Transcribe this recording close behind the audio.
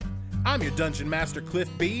I'm your Dungeon Master Cliff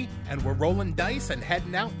B, and we're rolling dice and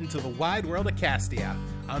heading out into the wide world of Castia.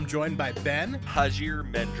 I'm joined by Ben,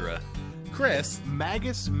 Hajir Mendra, Chris,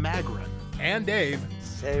 Magus Magran, and Dave,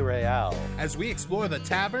 Say Real, as we explore the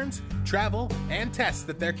taverns, travel, and tests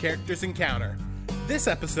that their characters encounter. This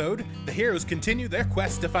episode, the heroes continue their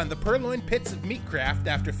quest to find the purloined pits of Meatcraft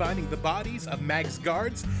after finding the bodies of Mag's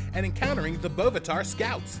guards and encountering the Bovatar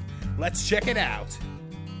scouts. Let's check it out.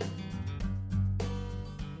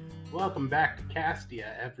 Welcome back to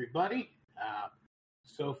Castia, everybody.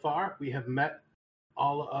 So far, we have met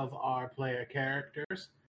all of our player characters,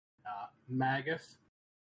 Magus,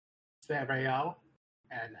 Sarael,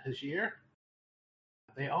 and Hajir.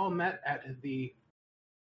 They all met at the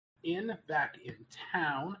inn back in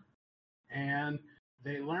town, and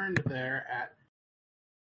they learned there at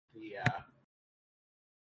the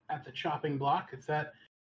chopping block that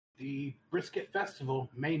the brisket festival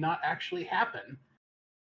may not actually happen.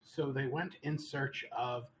 So they went in search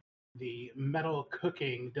of the metal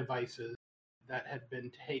cooking devices that had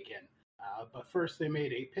been taken. But first they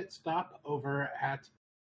made a pit stop over at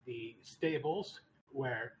the stables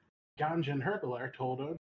where Ganjan Herbalar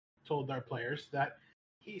told our players that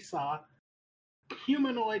he saw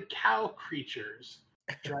humanoid cow creatures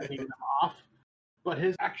driving them off, but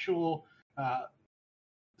his actual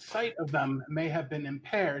sight of them may have been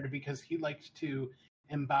impaired because he liked to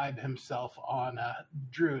imbibe himself on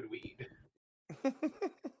druid weed.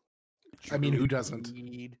 I mean, who doesn't?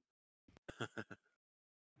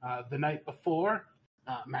 The night before,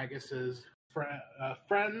 Magus's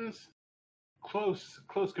friends,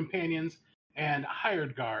 close companions, and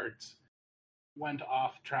hired guards went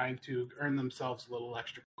off trying to earn themselves a little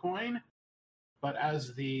extra coin. But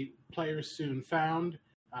as the players soon found,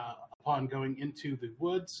 upon going into the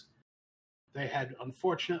woods, they had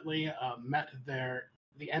unfortunately met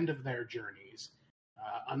the end of their journeys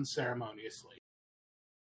unceremoniously.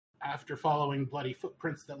 After following bloody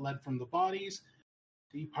footprints that led from the bodies,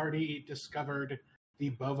 the party discovered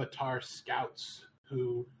the Bovatar scouts,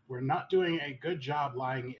 who were not doing a good job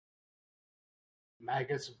lying.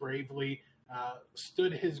 Magus bravely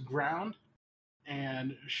stood his ground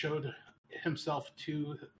and showed himself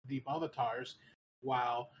to the Bovatars,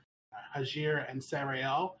 while Hajir and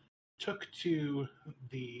Sarael took to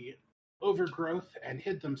the overgrowth and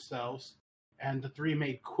hid themselves, and the three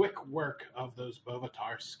made quick work of those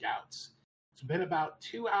Bovatar scouts. It's been about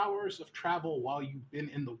 2 hours of travel while you've been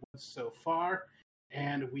in the woods so far,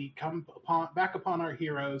 and we come back upon our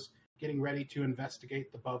heroes getting ready to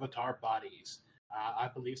investigate the Bovatar bodies. I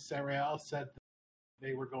believe Sarael said that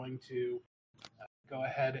they were going to go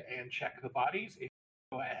ahead and check the bodies. If you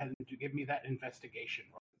go ahead and give me that investigation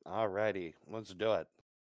roll. Alrighty, let's do it.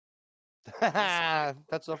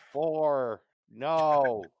 That's a 4.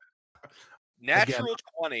 No. Natural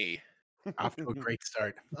 20. Off to a great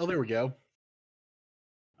start. Oh, there we go.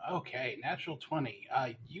 Okay, natural 20.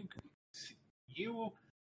 You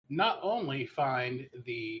not only find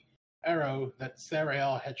the arrow that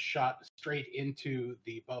Sarael had shot straight into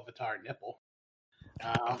the Bovatar nipple.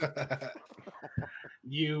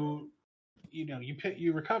 You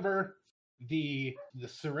recover the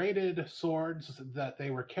serrated swords that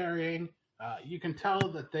they were carrying. You can tell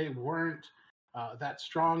that they weren't that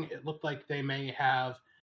strong. It looked like they may have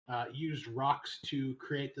used rocks to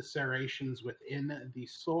create the serrations within the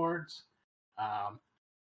swords.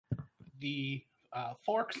 The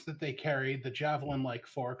forks that they carried, the javelin-like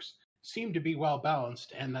forks, seem to be well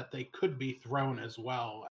balanced, and that they could be thrown as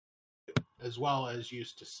well as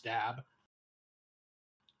used to stab.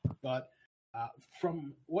 But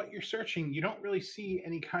from what you're searching, you don't really see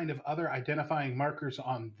any kind of other identifying markers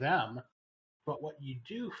on them. But what you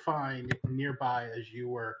do find nearby as you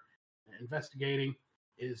were investigating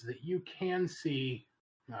is that you can see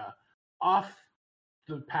off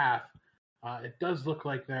the path, it does look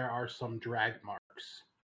like there are some drag marks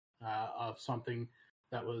of something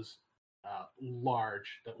that was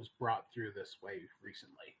large that was brought through this way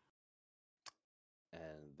recently.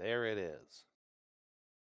 And there it is.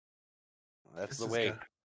 That's This the is way. good.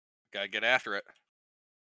 Gotta get after it.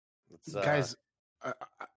 It's, Guys,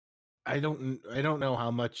 I don't know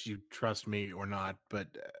how much you trust me or not, but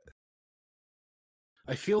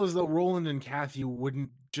I feel as though Roland and Kathy wouldn't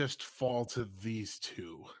just fall to these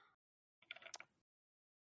two.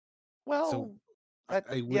 well, So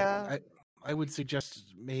I would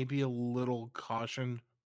suggest maybe a little caution.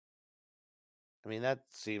 I mean, that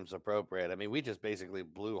seems appropriate. I mean, we just basically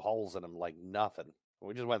blew holes in them like nothing.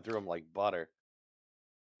 We just went through them like butter.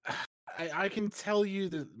 I can tell you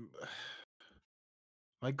that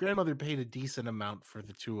my grandmother paid a decent amount for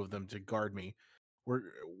the two of them to guard me.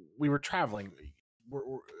 We were traveling.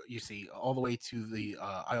 you see, all the way to the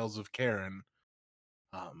Isles of Karen.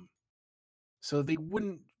 So they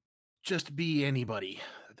wouldn't just be anybody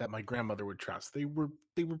that my grandmother would trust. They were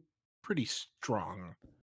pretty strong.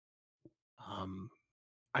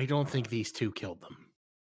 I don't think these two killed them.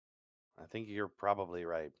 I think you're probably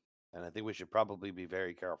right. And I think we should probably be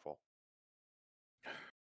very careful.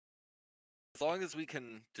 As long as we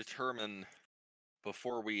can determine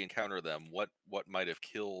before we encounter them what might have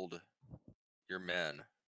killed your men,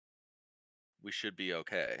 we should be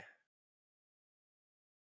okay.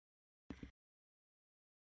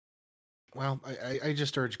 Well, I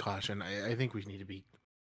just urge caution. I think we need to be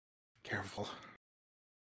careful.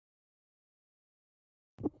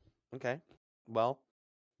 Okay. Well,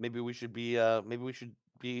 maybe we should be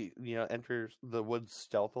enter the woods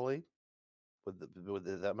stealthily.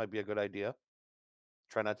 That might be a good idea.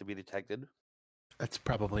 Try not to be detected. That's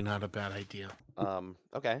probably not a bad idea.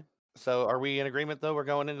 Okay. So are we in agreement though? We're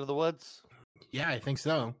going into the woods? Yeah, I think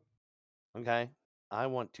so. Okay. I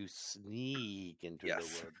want to sneak into the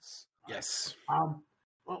woods. Yes.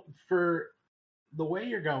 Well, for the way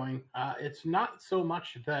you're going, it's not so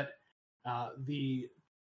much that the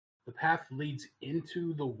path leads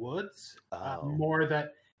into the woods, more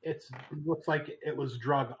that it looks like it was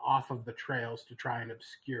drug off of the trails to try and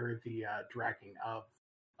obscure the dragging of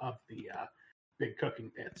the big cooking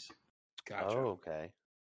pits. Gotcha. Oh, okay.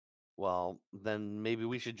 Well, then maybe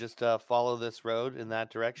we should just follow this road in that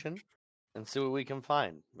direction and see what we can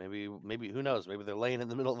find. Maybe who knows? Maybe they're laying in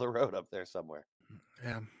the middle of the road up there somewhere.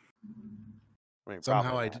 Yeah. I mean,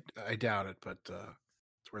 somehow I doubt it, but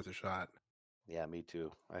it's worth a shot. Yeah, me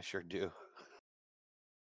too. I sure do.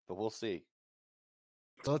 But we'll see.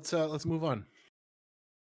 So let's move on.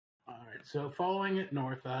 All right. So following it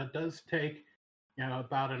north does take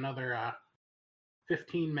about another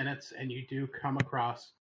 15 minutes, and you do come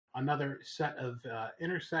across another set of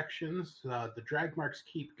intersections. The drag marks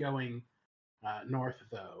keep going north,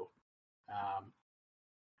 though.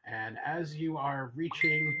 And as you are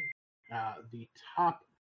reaching the top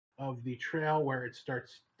of the trail where it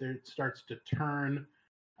starts to turn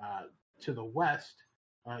to the west,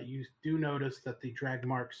 you do notice that the drag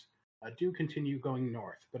marks do continue going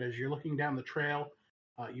north. But as you're looking down the trail,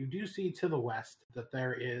 you do see to the west that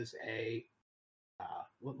there is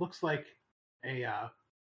what looks like a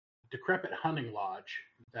decrepit hunting lodge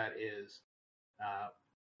that is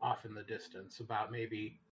off in the distance, about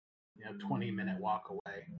maybe 20-minute walk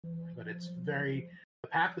away. But the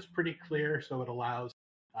path is pretty clear, so it allows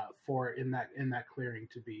for in that clearing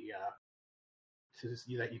to be to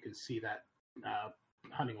see that you can see that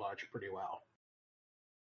hunting lodge pretty well.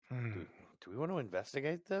 Do we want to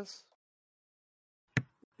investigate this?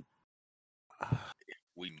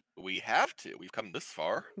 We have to. We've come this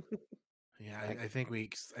far. Yeah, I think we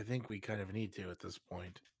kind of need to at this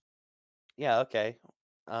point. Yeah, okay.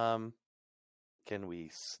 Can we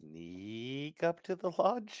sneak up to the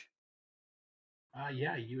lodge?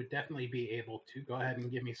 Yeah, you would definitely be able to. Go ahead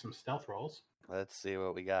and give me some stealth rolls. Let's see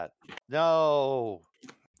what we got. No.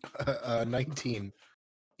 19.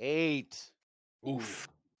 8. Oof.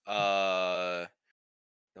 That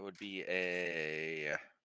would be a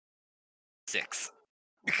 6.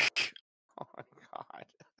 Oh my god.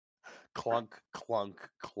 Clunk, clunk,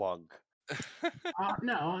 clunk.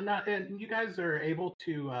 No, not. And you guys are able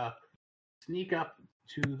to sneak up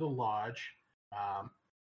to the lodge.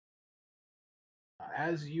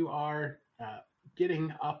 As you are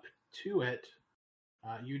getting up to it,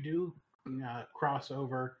 you do cross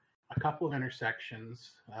over a couple of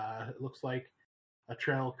intersections. It looks like a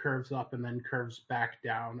trail curves up and then curves back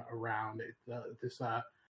down around it.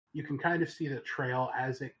 You can kind of see the trail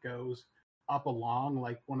as it goes up along,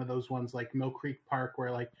 like one of those ones like Mill Creek Park,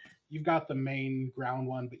 where like you've got the main ground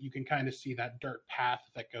one, but you can kind of see that dirt path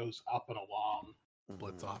that goes up and along.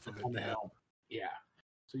 Splits off of it. On the hill. Yeah.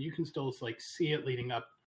 So you can still like see it leading up,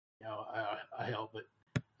 a hill, but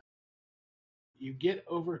you get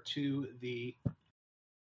over to the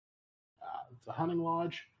hunting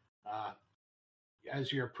lodge.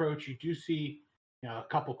 As you approach, you do see a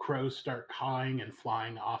couple crows start cawing and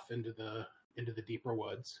flying off into the deeper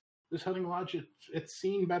woods. This hunting lodge, it's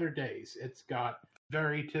seen better days. It's got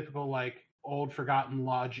very typical like old forgotten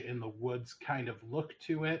lodge in the woods kind of look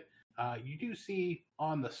to it. You do see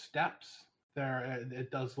on the steps there,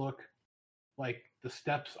 it does look like the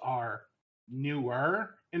steps are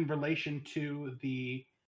newer in relation to the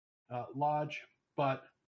lodge, but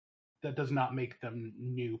that does not make them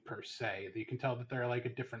new per se. You can tell that they're like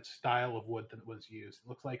a different style of wood that was used. It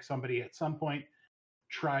looks like somebody at some point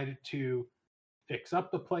tried to fix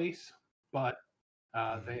up the place, but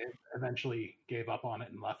they eventually gave up on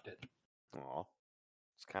it and left it. Aw.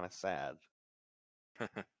 It's kind of sad.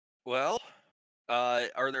 Well,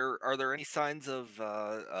 are there any signs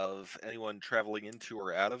of anyone traveling into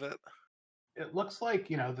or out of it? It looks like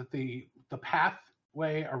that the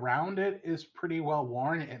pathway around it is pretty well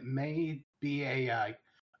worn. It may be a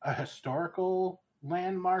historical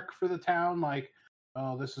landmark for the town. Like,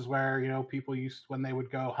 oh, this is where people used when they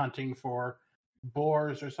would go hunting for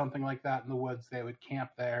boars or something like that in the woods. They would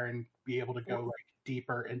camp there and be able to go like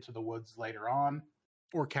deeper into the woods later on.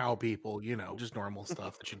 Or cow people, just normal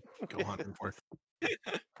stuff that you go hunting for.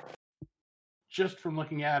 Just from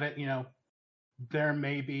looking at it, there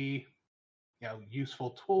may be useful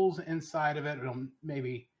tools inside of it.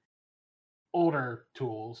 Maybe older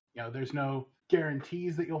tools. There's no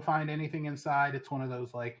guarantees that you'll find anything inside. It's one of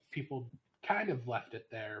those like people kind of left it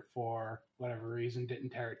there for whatever reason, didn't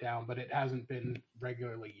tear it down, but it hasn't been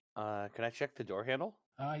regularly used. Can I check the door handle?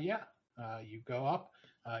 Yeah. You go up,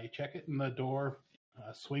 you check it, and the door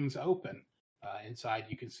swings open. Inside,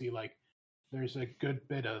 you can see like there's a good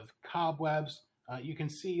bit of cobwebs. You can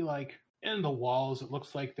see like in the walls, it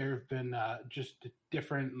looks like there have been just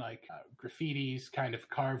different like graffitis kind of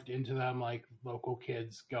carved into them, like local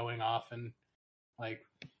kids going off and like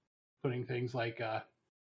putting things like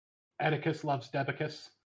Atticus loves Debicus.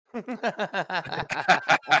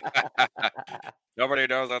 Nobody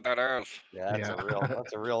knows what that is. Yeah,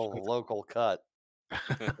 that's a real local cut.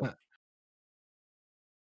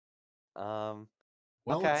 Well,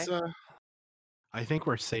 okay. I think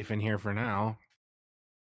we're safe in here for now.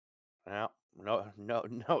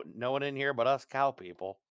 No one in here but us cow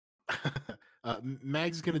people.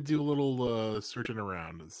 Mag's gonna do a little searching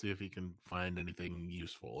around and see if he can find anything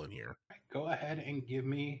useful in here. Go ahead and give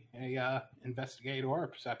me a investigate or a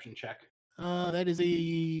perception check. That is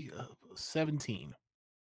a 17. All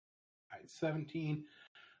right, 17.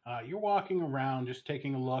 You're walking around, just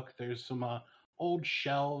taking a look. There's some old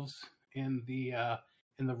shelves in the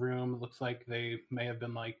room. It looks like they may have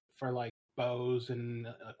been like for like bows and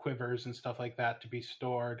quivers and stuff like that to be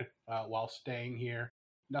stored while staying here.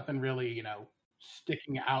 Nothing really,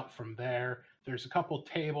 sticking out from there. There's a couple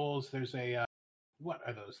tables. There's a what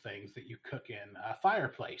are those things that you cook in? A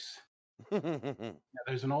fireplace.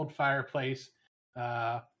 There's an old fireplace,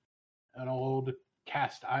 an old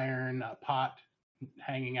cast iron pot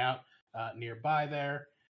hanging out nearby there.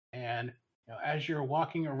 And as you're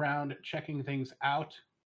walking around checking things out,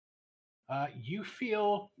 you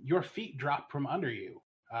feel your feet drop from under you.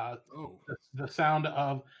 The sound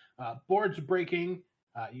of boards breaking.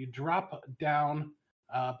 You drop down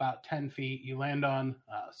about 10 feet. You land on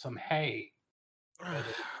some hay.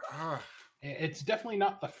 It's definitely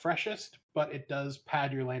not the freshest, but it does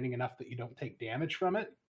pad your landing enough that you don't take damage from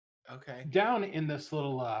it. Okay. Down in this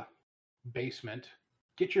little basement,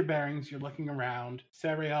 get your bearings. You're looking around.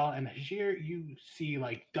 Sariel and Hajir, you see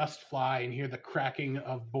like dust fly and hear the cracking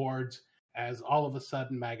of boards as all of a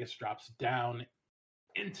sudden Magus drops down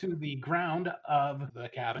into the ground of the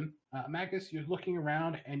cabin. Magus, you're looking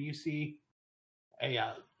around and you see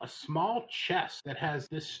a small chest that has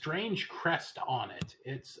this strange crest on it.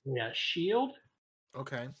 It's a shield.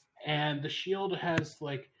 Okay. And the shield has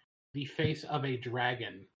like the face of a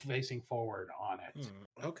dragon facing forward on it.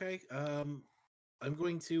 Okay. I'm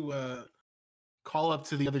going to call up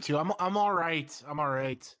to the other two. I'm all right. I'm all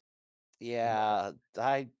right. Yeah,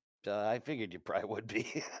 I figured you probably would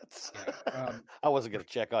be. I wasn't gonna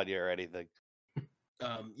check on you or anything.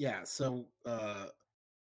 Yeah. So, I'm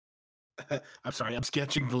sorry. I'm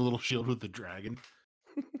sketching the little shield with the dragon.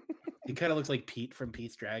 He kind of looks like Pete from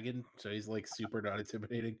Pete's Dragon, so he's like super not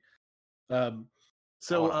intimidating.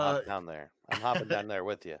 So hop down there. I'm hopping down there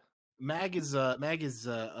with you. Mag is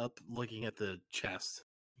up looking at the chest,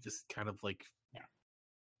 just kind of like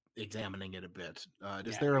examining it a bit.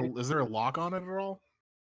 Is there a lock on it at all?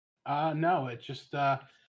 No, it just it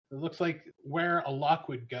looks like where a lock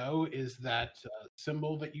would go is that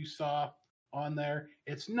symbol that you saw on there.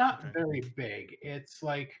 It's not very big. It's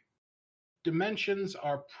like dimensions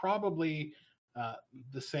are probably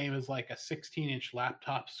the same as like a 16-inch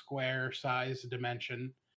laptop square size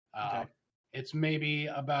dimension. It's maybe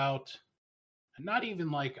about not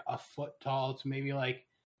even like a foot tall. It's maybe like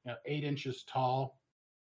 8 inches tall.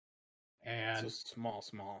 And so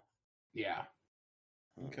small. Yeah.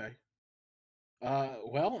 Okay.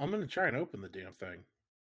 Well, I'm gonna try and open the damn thing.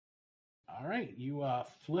 All right. You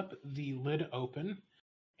flip the lid open,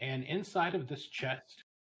 and inside of this chest,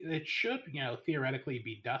 it should, theoretically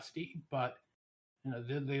be dusty, but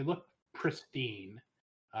they look pristine.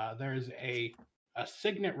 There's a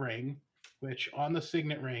signet ring, which on the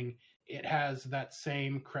signet ring it has that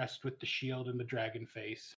same crest with the shield and the dragon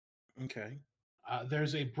face. Okay.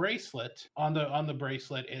 There's a bracelet on the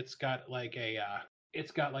bracelet. It's got like a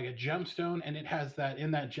gemstone, and it has that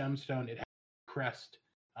in that gemstone. It has a crest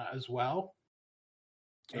as well,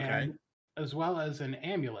 and as well as an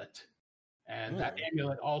amulet, and that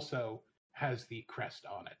amulet also has the crest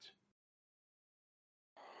on it.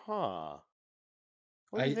 Huh.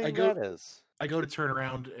 What do you I think go- that is? I go to turn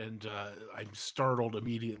around and I'm startled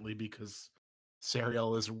immediately because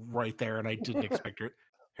Sariel is right there and I didn't expect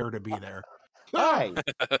her to be there. Hi.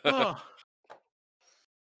 Oh,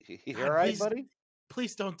 You God, all right, please- buddy?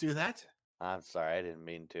 please don't do that. I'm sorry, I didn't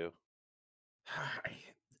mean to.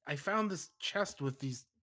 I found this chest with these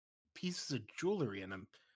pieces of jewelry in them.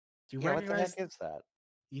 Do you Yeah, what the recognize? heck is that?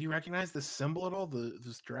 Do you recognize the symbol at all?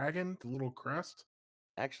 This dragon, the little crest.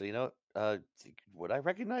 Actually, you know, would I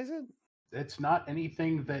recognize it? It's not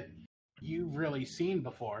anything that you've really seen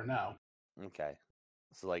before. No. Okay.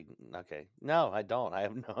 So, like, okay. No, I don't. I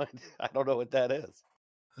have no idea. I don't know what that is.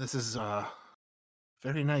 This is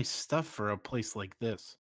very nice stuff for a place like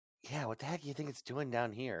this. Yeah, what the heck do you think it's doing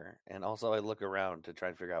down here? And also, I look around to try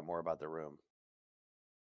and figure out more about the room.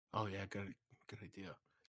 Oh yeah, good idea.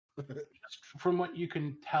 Just from what you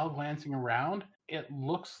can tell glancing around, it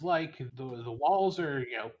looks like the walls are,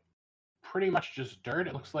 pretty much just dirt.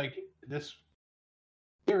 It looks like this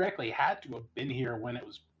theoretically had to have been here when it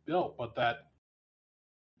was built, but that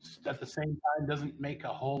at the same time doesn't make a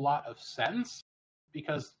whole lot of sense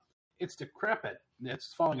because it's decrepit.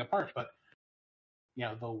 It's falling apart, but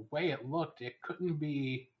the way it looked, it couldn't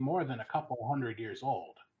be more than a couple hundred years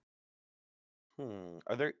old.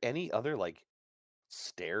 Are there any other like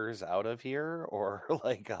stairs out of here, or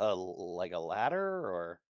like a ladder,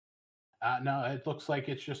 or? No, it looks like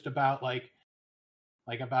it's just about like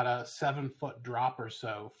about a 7-foot drop or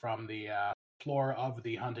so from the floor of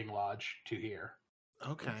the hunting lodge to here.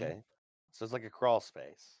 Okay. So it's like a crawl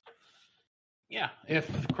space. Yeah, if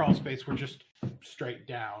the crawl space were just straight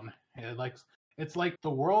down, it's like the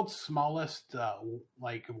world's smallest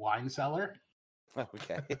wine cellar.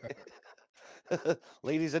 Okay.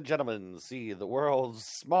 Ladies and gentlemen, see the world's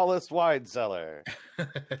smallest wine cellar.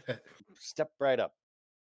 Step right up.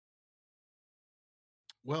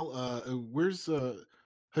 Well, where's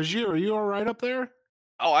Hajir? Are you all right up there?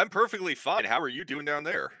 Oh, I'm perfectly fine. How are you doing down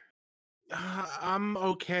there? I'm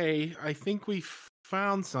okay. I think we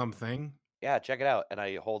found something. Yeah, check it out. And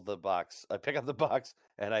I hold the box. I pick up the box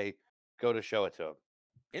and I go to show it to him.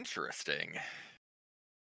 Interesting.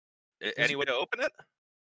 Any way to open it?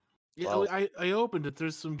 Yeah, Well- I opened it.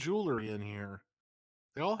 There's some jewelry in here.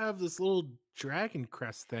 They all have this little dragon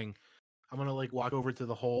crest thing. I'm gonna walk over to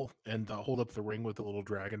the hole and hold up the ring with the little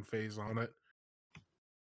dragon phase on it.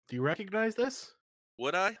 Do you recognize this?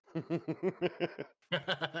 Would I?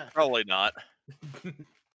 Probably not.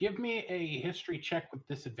 Give me a history check with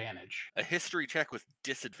disadvantage. A history check with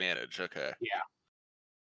disadvantage. Okay. Yeah.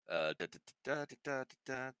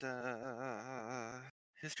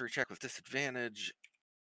 History check with disadvantage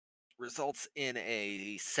results in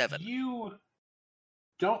a 7. You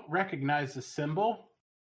don't recognize the symbol,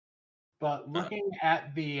 but looking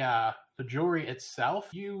at the jewelry itself,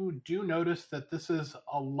 you do notice that this is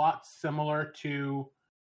a lot similar to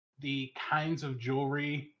the kinds of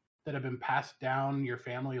jewelry that have been passed down your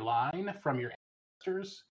family line from your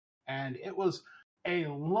ancestors. And it was a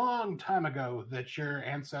long time ago that your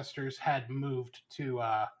ancestors had moved to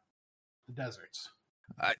the deserts.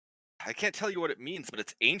 I can't tell you what it means, but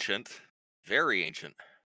it's ancient. Very ancient.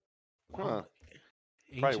 Huh.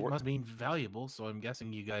 Ancient must mean valuable, so I'm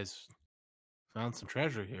guessing you guys found some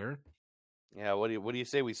treasure here. Yeah, what do you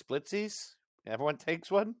say we split these? Everyone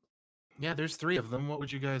takes one? Yeah, there's 3 of them. What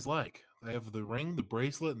would you guys like? I have the ring, the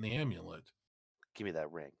bracelet, and the amulet. Give me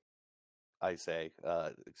that ring. I say,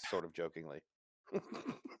 sort of jokingly.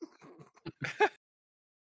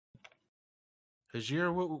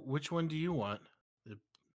 Hajir, which one do you want?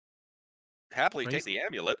 Happily take Brace- the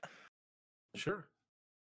amulet. Sure.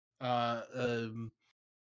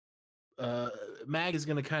 Mag is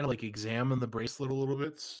gonna kind of examine the bracelet a little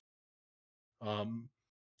bit.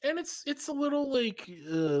 And it's a little like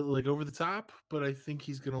over the top, but I think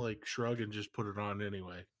he's gonna shrug and just put it on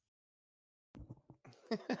anyway.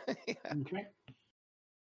 Yeah. Okay.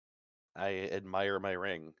 I admire my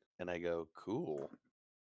ring and I go, cool.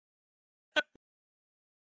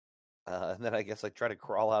 And then I guess I try to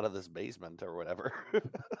crawl out of this basement or whatever.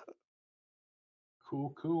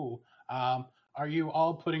 Cool. Are you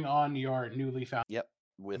all putting on your newly found? Yep.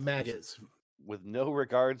 With Maggots. with no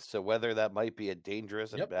regards to whether that might be a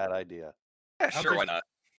dangerous and Yep. bad idea. Yeah, sure, why not?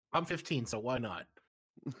 I'm 15, so why not?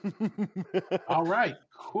 All right.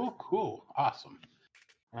 Cool. Awesome.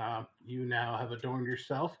 You now have adorned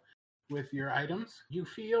yourself. with your items. You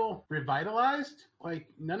feel revitalized. Like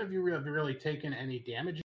none of you have really taken any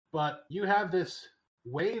damage, but you have this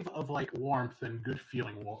wave of like warmth and good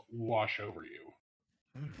feeling wash over you.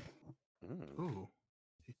 Mm. Ooh.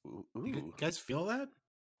 Ooh, You ooh. guys feel that?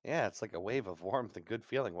 Yeah, it's like a wave of warmth and good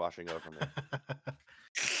feeling washing over me.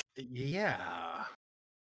 Yeah.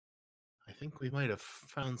 I think we might have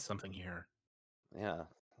found something here. Yeah.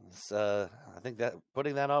 I think that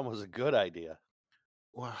putting that on was a good idea.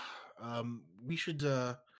 Well, we should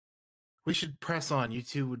press on. You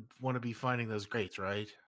two would want to be finding those grates, right?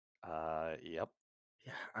 Yep.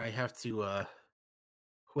 Yeah, I have to.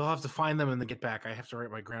 We'll have to find them and then get back. I have to write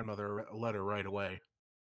my grandmother a letter right away.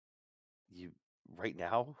 Right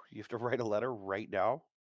now? You have to write a letter right now?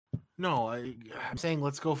 No, I'm saying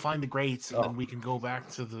let's go find the grates and Oh. then we can go back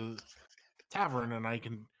to the tavern and I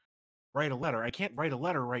can write a letter. I can't write a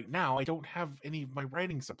letter right now. I don't have any of my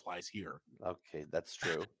writing supplies here. Okay, that's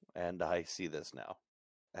true. And I see this now.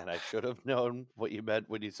 And I should have known what you meant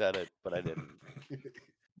when you said it, but I didn't.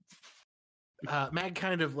 Mag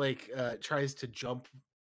kind of like tries to jump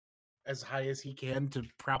as high as he can to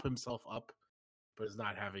prop himself up, but is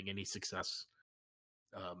not having any success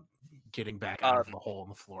getting back out of the hole in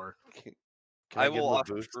the floor. Can I give will him a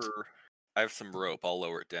offer. boost? I have some rope. I'll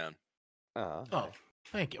lower it down. Oh, Oh,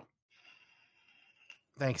 thank you.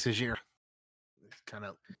 Thanks, Azir. Kind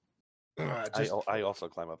of. I also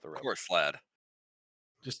climb up the Of rope. course, lad.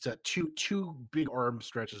 Just two big arm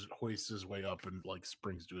stretches, hoists his way up, and like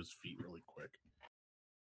springs to his feet really quick.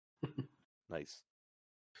 Nice.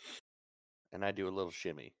 And I do a little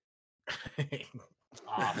shimmy.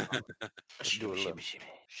 Awesome. Do a little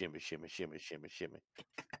shimmy, shimmy, shimmy, shimmy, shimmy.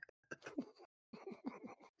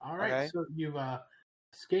 All right, Okay. so you've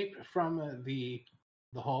escaped from the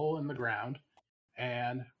hole in the ground,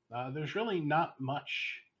 and there's really not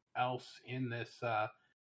much else in this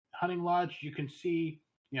hunting lodge. You can see,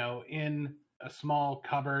 in a small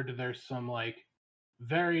cupboard, there's some like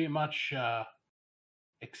very much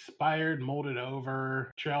expired, molded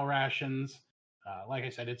over trail rations. Like I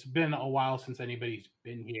said, it's been a while since anybody's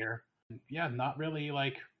been here. Yeah, not really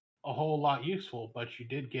like a whole lot useful, but you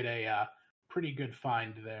did get a pretty good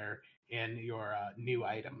find there in your new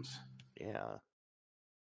items. Yeah.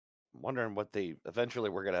 I'm wondering what eventually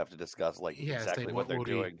we're going to have to discuss, like, Yeah, exactly say, what they're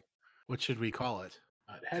doing. What should we call it?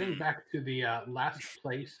 Heading back to the last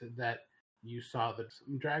place that you saw the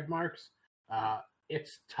drag marks,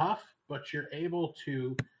 it's tough, but you're able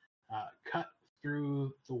to cut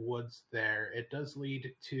through the woods there. It does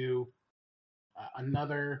lead to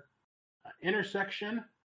another intersection.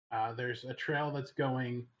 There's a trail that's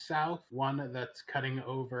going south, one that's cutting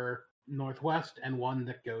over northwest, and one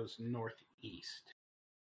that goes northeast.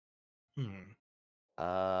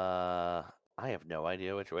 I have no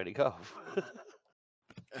idea which way to go.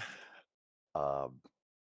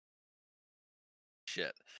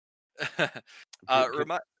 Shit.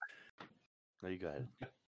 No, you go ahead.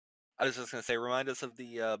 I was just gonna say, remind us of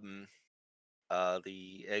the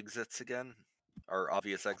exits again, or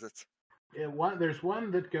obvious exits. There's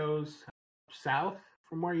one that goes south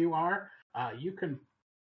from where you are.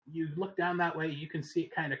 You look down that way, you can see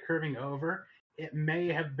it kind of curving over. It may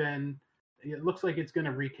have been. It looks like it's going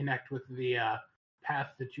to reconnect with the path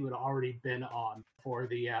that you had already been on for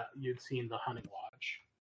you'd seen the hunting lodge.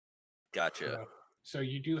 Gotcha. So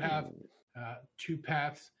you do have two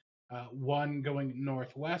paths, one going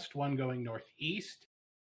northwest, one going northeast,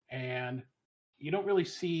 and you don't really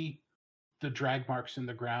see the drag marks in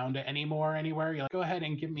the ground anymore anywhere. You're like, go ahead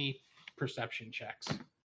and give me perception checks.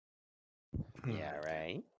 Yeah,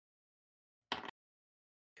 right.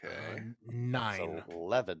 Okay. 9. So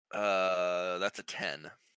 11. That's a 10.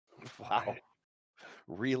 Wow. Right.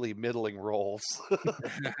 Really middling rolls.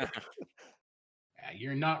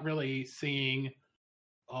 You're not really seeing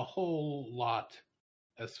a whole lot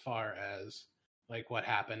as far as like what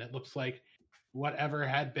happened. It looks like whatever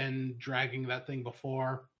had been dragging that thing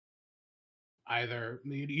before, either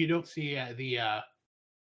you don't see the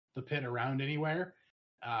pit around anywhere.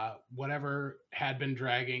 Whatever had been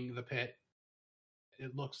dragging the pit,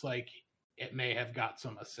 it looks like it may have got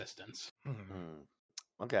some assistance.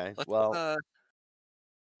 Okay. Let's, well,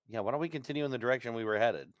 yeah. Why don't we continue in the direction we were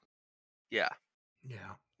headed? Yeah.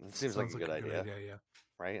 Yeah. It seems like a good idea. Yeah.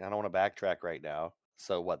 Right? I don't want to backtrack right now.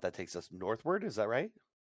 So what? That takes us northward? Is that right?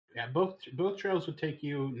 Yeah, both trails would take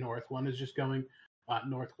you north. One is just going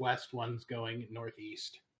northwest. One's going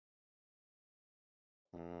northeast.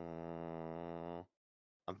 I'm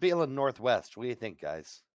feeling northwest. What do you think,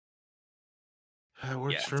 guys? That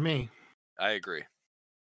works Yeah. for me. I agree.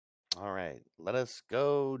 All right. Let us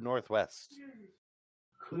go northwest.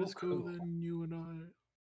 Let's go then, you and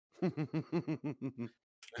I. All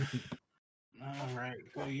right.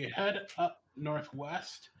 So you head up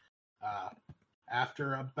northwest.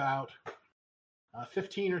 After about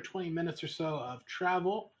 15 or 20 minutes or so of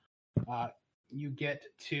travel, you get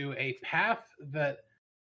to a path that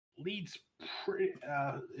leads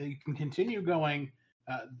you can continue going.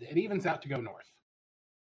 It evens out to go north.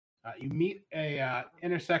 You meet a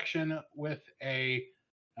intersection with a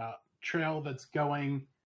trail that's going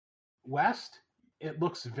west. It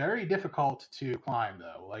looks very difficult to climb,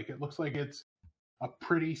 though. Like, it looks like it's a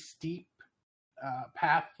pretty steep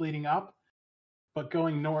path leading up, but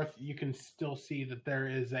going north, you can still see that there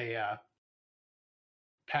is a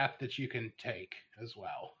path that you can take as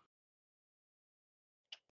well.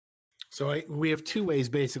 So we have two ways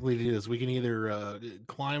basically to do this. We can either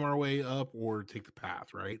climb our way up or take the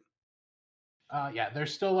path, right? Yeah,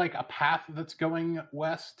 there's still like a path that's going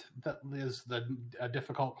west that is a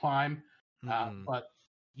difficult climb, but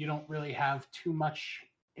you don't really have too much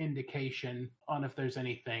indication on if there's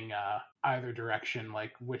anything either direction,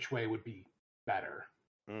 like which way would be better.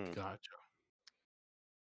 Gotcha.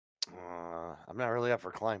 I'm not really up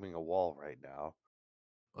for climbing a wall right now.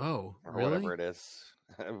 Oh, Or really? whatever it is.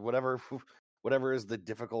 whatever is the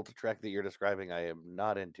difficult trek that you're describing, I am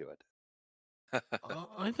not into it.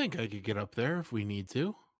 I think I could get up there if we need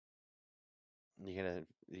to. You gonna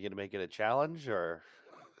make it a challenge, or?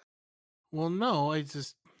 Well, no, I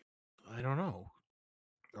don't know.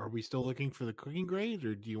 Are we still looking for the cooking grade,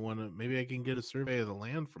 or do you want to? Maybe I can get a survey of the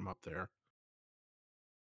land from up there.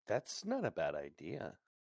 That's not a bad idea.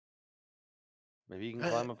 Maybe you can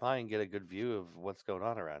climb up high and get a good view of what's going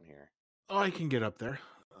on around here. Oh, I can get up there.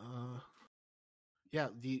 Yeah,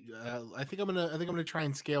 I think I'm gonna try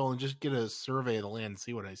and scale and just get a survey of the land and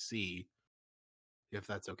see what I see, if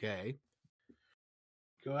that's okay.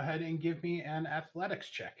 Go ahead and give me an athletics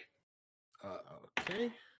check.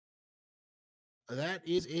 Okay. That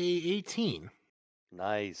is a 18.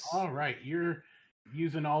 Nice. All right, you're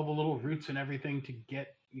using all the little roots and everything to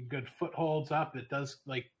get good footholds up. It does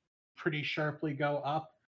like pretty sharply go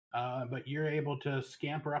up, but you're able to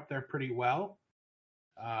scamper up there pretty well.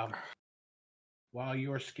 While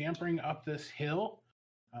you're scampering up this hill,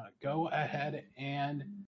 go ahead and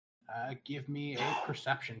give me a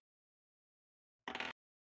perception.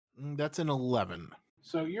 That's an 11.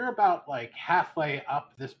 So you're about like halfway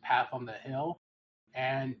up this path on the hill,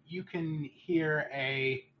 and you can hear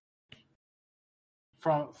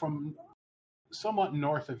from somewhat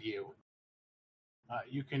north of you.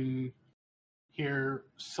 You can hear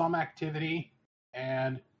some activity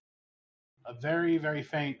and a very, very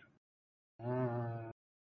faint. Oh,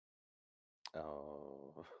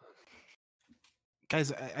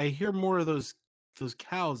 Guys, I hear more of those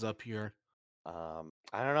cows up here. I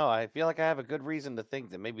don't know. I feel like I have a good reason to think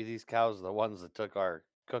that maybe these cows are the ones that took our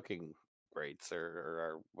cooking grates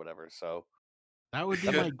or whatever. So That would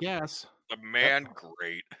be my guess. The man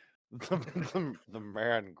grate. the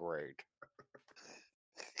man grate.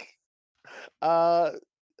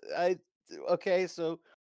 Okay, so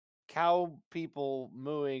cow people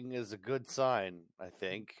mooing is a good sign, I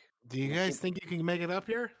think. Do you guys think you can make it up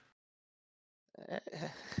here?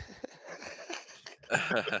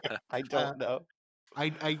 I don't know.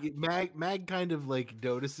 Mag kind of like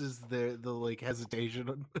notices the like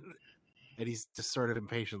hesitation, and he's just sort of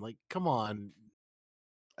impatient. Like, come on.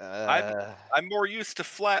 I'm more used to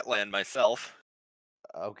flatland myself.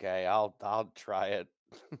 Okay, I'll try it.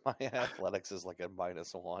 My athletics is like a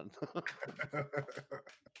 -1.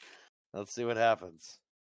 Let's see what happens.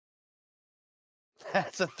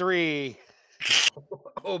 That's a 3.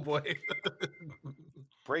 Oh boy.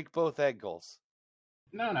 Break both ankles.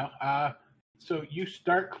 No. So you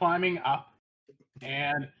start climbing up,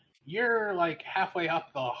 and you're like halfway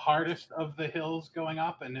up the hardest of the hills going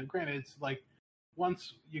up. And granted, it's like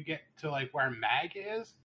once you get to like where Mag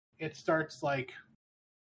is, it starts like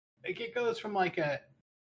it goes from like a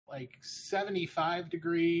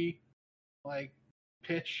 75-degree like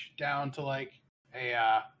pitch down to like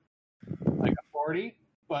a 40.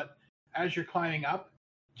 But as you're climbing up,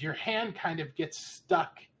 your hand kind of gets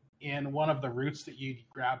stuck in one of the roots that you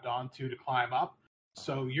grabbed onto to climb up.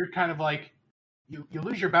 So you're kind of like, you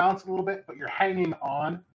lose your balance a little bit, but you're hanging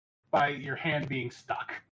on by your hand being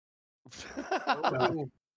stuck.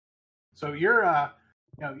 So you're,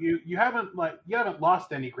 you haven't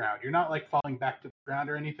lost any ground. You're not like falling back to the ground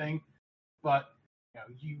or anything, but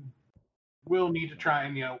you will need to try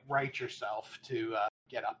and right yourself to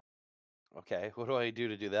get up. Okay, what do I do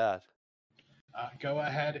to do that? Go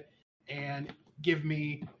ahead and give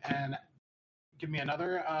me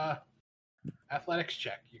another athletics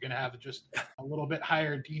check. You're gonna have just a little bit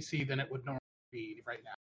higher DC than it would normally be right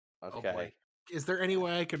now. Okay. Oh boy. Is there any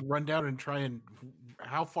way I could run down and try and?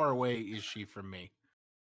 How far away is she from me?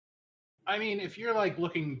 I mean, if you're like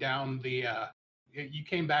looking down the, you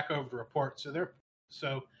came back over the report,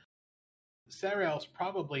 so Sariel's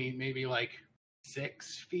probably maybe like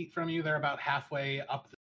 6 feet from you. They're about halfway up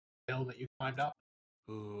the hill that you climbed up.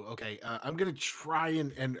 Ooh, okay. I'm gonna try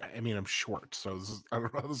and I mean I'm short, so I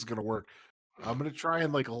don't know how this is gonna work. I'm gonna try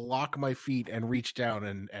and like lock my feet and reach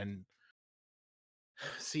down and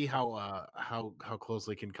see how close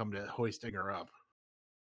I can come to hoisting her up.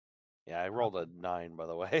 Yeah, I rolled a 9, by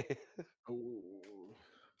the way. All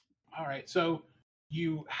right, so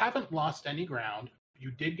you haven't lost any ground. You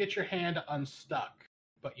did get your hand unstuck,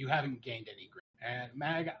 but you haven't gained any ground. And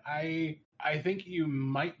Mag, I think you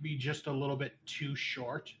might be just a little bit too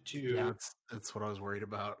short to. Yeah, that's what I was worried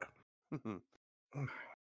about.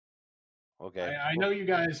 Okay. I know you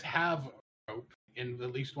guys have rope, and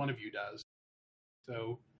at least one of you does.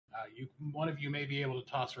 So one of you may be able to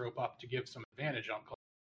toss rope up to give some advantage on Clay.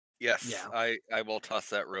 Yes, Yeah. I will toss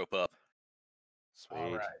that rope up. Sweet.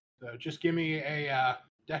 All right. So just give me a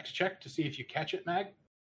dex check to see if you catch it, Mag.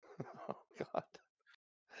 Oh God.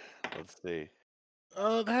 Let's see.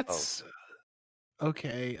 That's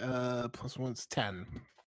okay. Plus 1's 10.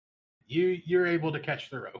 You're able to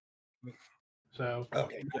catch the rope. So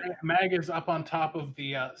Okay, good. Mag is up on top of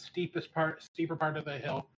the steeper part of the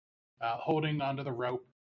hill, holding onto the rope.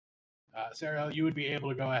 Sarah, you would be able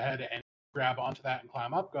to go ahead and grab onto that and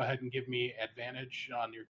climb up. Go ahead and give me advantage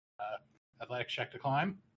on your athletics check to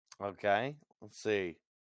climb. Okay. Let's see.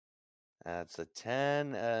 That's a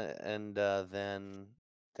 10, and then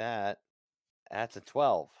that's a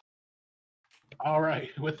 12. All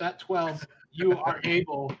right. With that 12, you are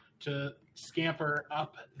able to scamper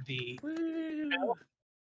up the hill.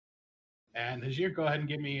 And Najir, go ahead and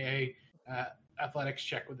give me a athletics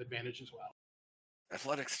check with advantage as well.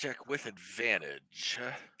 Athletics check with advantage.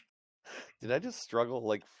 Did I just struggle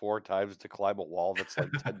like 4 times to climb a wall that's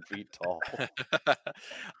like 10 feet tall?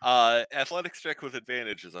 Athletics check with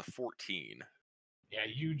advantage is a 14. Yeah,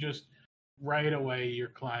 you just right away you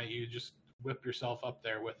just whip yourself up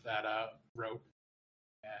there with that rope.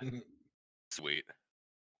 And Sweet.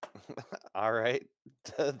 All right.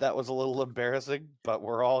 That was a little embarrassing, but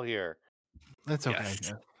we're all here. That's okay. Yes.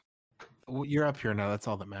 Yeah. Well, you're up here now. That's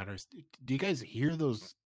all that matters. Do you guys hear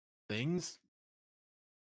those things?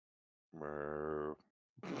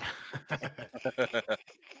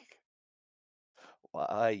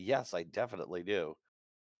 Yes, I definitely do.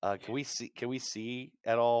 Can we see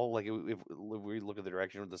at all? Like if we look at the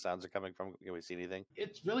direction where the sounds are coming from, can we see anything?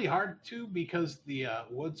 it's really hard to because the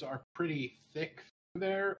woods are pretty thick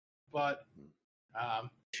there, but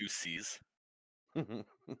 2 C's.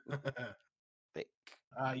 Thick.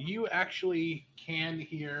 you actually can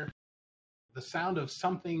hear the sound of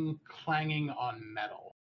something clanging on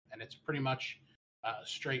metal, and it's pretty much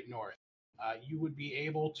straight north. You would be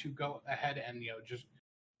able to go ahead and just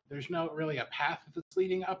there's no really a path that's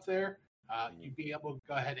leading up there. You'd be able to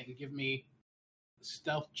go ahead and give me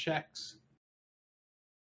stealth checks.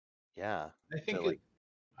 Yeah.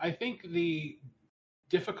 I think the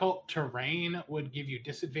difficult terrain would give you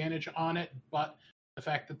disadvantage on it, but the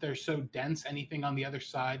fact that they're so dense, anything on the other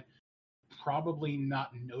side probably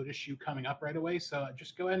not notice you coming up right away. So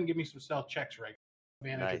just go ahead and give me some stealth checks, right?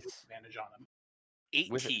 Advantage on them.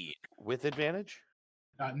 18. With advantage?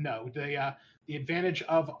 No, the advantage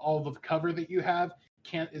of all the cover that you have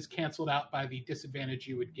is canceled out by the disadvantage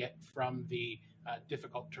you would get from the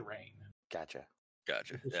difficult terrain. Gotcha.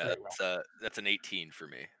 Yeah, that's an 18 for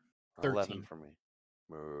me. 11 for me.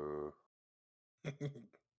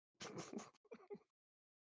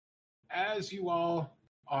 As you all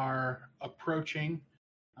are approaching,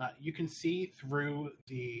 you can start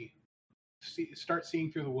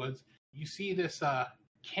seeing through the woods. You see this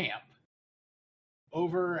camp.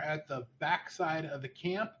 Over at the backside of the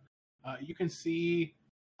camp, you can see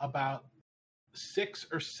about 6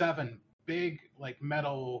 or 7 big like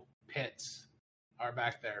metal pits are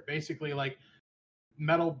back there. Basically like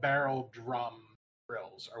metal barrel drum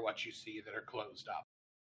grills are what you see that are closed up.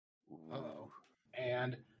 Uh-oh.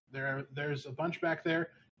 And there's a bunch back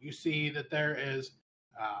there. You see that there is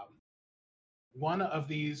one of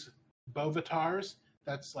these Bovitars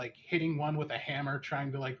that's like hitting one with a hammer trying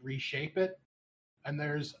to like reshape it. And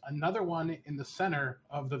there's another one in the center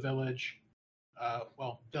of the village.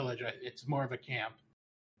 It's more of a camp.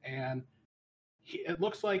 And it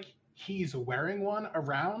looks like he's wearing one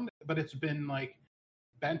around, but it's been like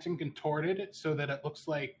bent and contorted so that it looks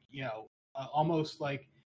like, almost like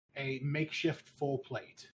a makeshift full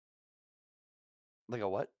plate. Like a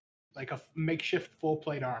what? Like a makeshift full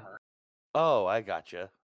plate armor. Oh, I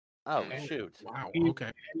gotcha. Oh Mm. shoot! Wow. You-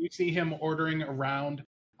 Okay. And you see him ordering around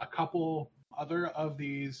a couple other of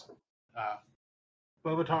these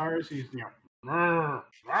Bovatars. He's,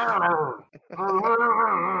 Brrr.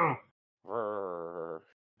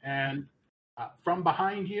 and from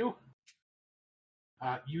behind you,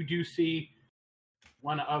 you do see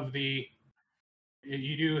one of the.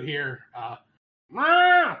 You do hear.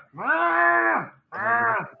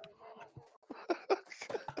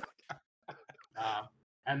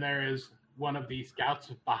 And there is one of the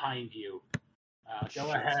scouts behind you. Go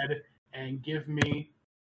Shit. ahead and give me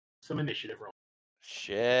some initiative roll.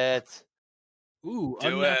 Shit. Ooh, Do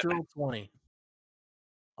it. unnatural 20.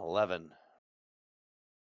 11.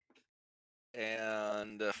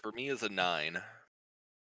 And for me is a 9.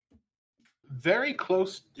 Very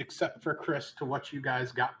close, except for Chris, to what you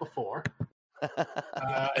guys got before.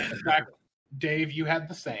 In fact, Dave, you had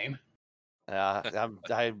the same.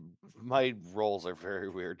 My rolls are very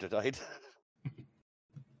weird tonight.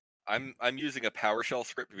 I'm using a PowerShell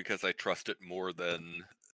script because I trust it more than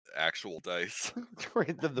actual dice.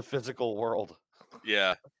 Right than the physical world.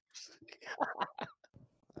 Yeah.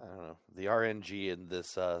 I don't know. The RNG in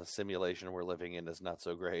this simulation we're living in is not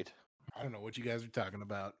so great. I don't know what you guys are talking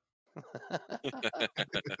about.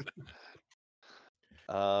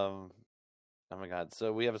 Oh my god.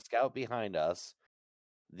 So we have a scout behind us.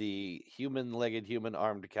 The human-legged,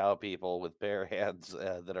 human-armed cow people with bare hands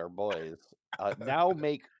that are boys now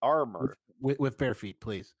make armor. With bare feet,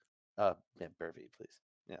 please. Yeah, bare feet, please.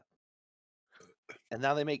 Yeah. And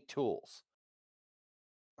now they make tools.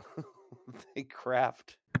 They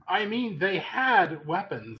craft. I mean, they had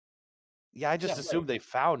weapons. Yeah, I just Yeah, assumed they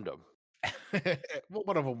found them. Well,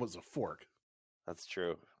 one of them was a fork. That's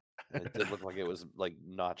true. It did look like it was like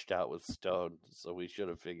notched out with stone, so we should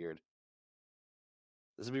have figured.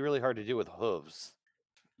 This would be really hard to do with hooves.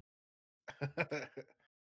 Good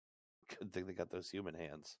thing they got those human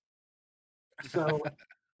hands. So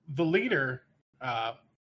the leader,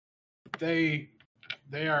 they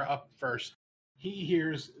are up first. He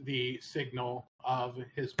hears the signal of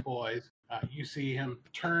his boys. You see him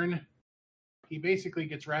turn. He basically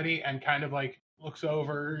gets ready and kind of like looks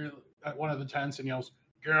over at one of the tents and yells,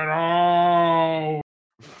 "Get out!"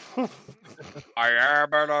 I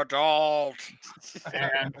am an adult.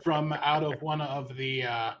 And from out of one of the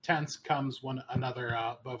tents comes another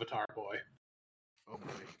Bovatar boy. Oh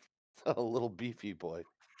boy. A little beefy boy.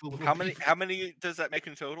 How many does that make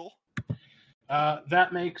in total?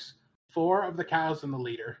 That makes 4 of the cows and the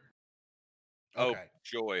leader. Oh, Okay.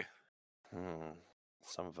 joy.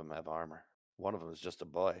 Some of them have armor. One of them is just a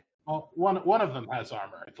boy. Well, one of them has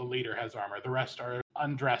armor. The leader has armor. The rest are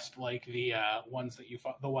undressed, like the ones you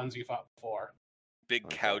fought before. Big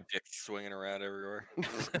Okay. cow dicks swinging around everywhere.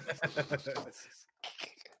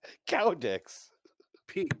 Cow dicks.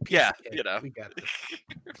 Yeah, PCA, you know. we got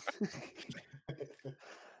this.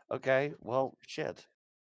 Okay, well, shit.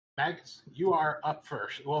 Magus, you are up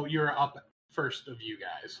first. Well, you're up first of you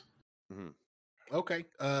guys. Okay.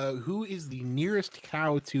 Who is the nearest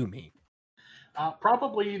cow to me?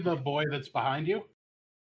 Probably the boy that's behind you.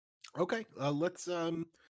 Okay. Let's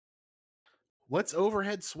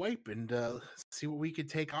overhead swipe and see what we could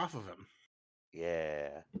take off of him.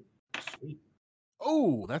 Yeah. Sweet.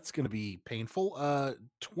 Oh, that's gonna be painful.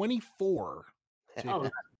 24. Oh,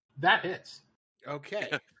 that hits.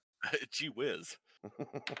 Okay. Gee whiz.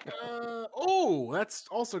 Oh, that's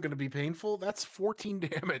also gonna be painful. That's 14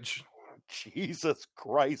 damage. Jesus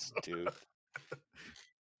Christ, dude.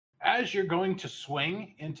 As you're going to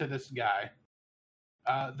swing into this guy,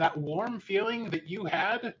 that warm feeling that you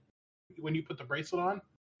had when you put the bracelet on,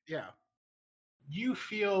 Yeah. you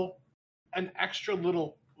feel an extra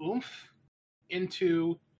little oomph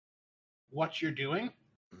into what you're doing.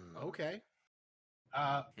 Okay.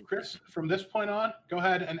 Chris, from this point on, go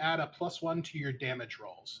ahead and add a +1 to your damage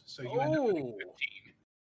rolls. So you end up with 15.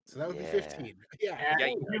 So that would be Yeah. 15. Yeah.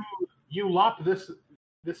 And Yeah. you lop this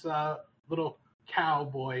little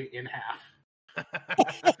cowboy in half.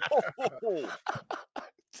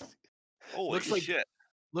 Holy Looks like- shit.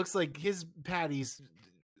 Looks like his patty's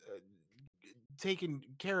taken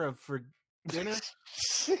care of for dinner.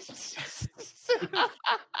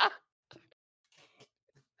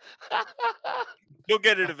 You'll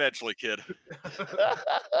get it eventually, kid.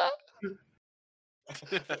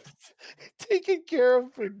 Taken care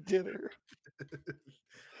of for dinner.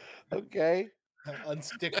 Okay.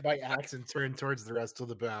 Unstick my axe and turn towards the rest of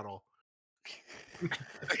the battle.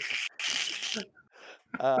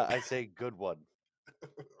 I say good one.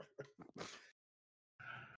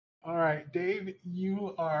 All right, Dave,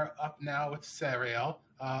 you are up now with Sariel.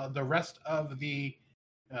 The rest of the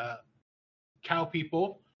cow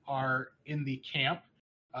people are in the camp.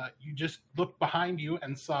 You just looked behind you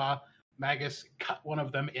and saw Magus cut one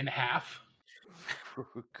of them in half.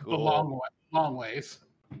 The Cool. long ways.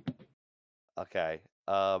 Okay.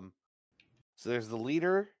 So there's the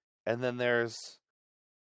leader, and then there's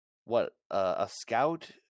what? A scout,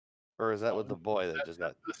 or is that with the boy that just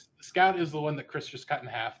got? The scout is the one that Chris just cut in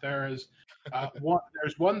half. There is one.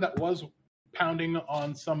 There's one that was pounding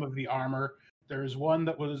on some of the armor. There's one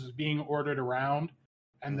that was being ordered around,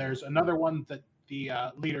 and there's another one that the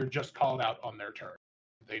leader just called out on their turn.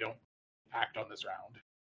 They don't act on this round.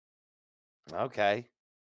 Okay.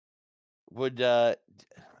 Would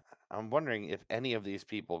I'm wondering if any of these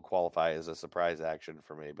people qualify as a surprise action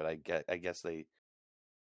for me, but I guess they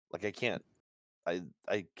like I can't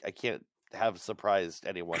have surprised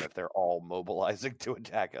anyone if they're all mobilizing to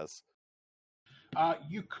attack us.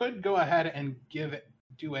 You could go ahead and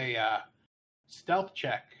do a stealth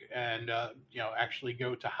check and actually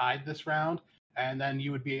go to hide this round, and then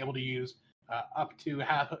you would be able to use up to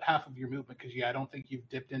half of your movement because I don't think you've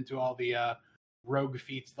dipped into all the rogue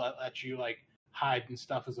feats that let you like hide and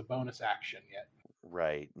stuff as a bonus action yet.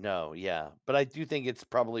 Right. No, yeah. But I do think it's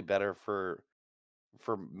probably better for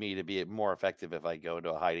me to be more effective if I go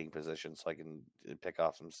into a hiding position so I can pick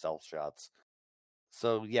off some stealth shots.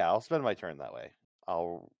 So yeah, I'll spend my turn that way.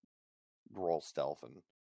 I'll roll stealth and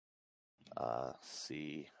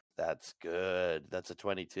see. That's good. That's a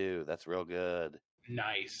 22. That's real good.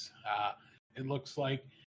 Nice. It looks like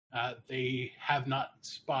they have not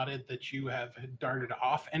spotted that you have darted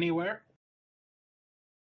off anywhere.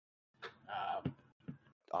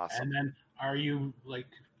 Awesome. And then are you like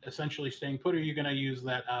essentially staying put, or are you going to use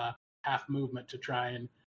that half movement to try and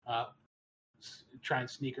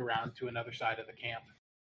sneak around to another side of the camp?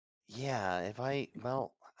 Yeah,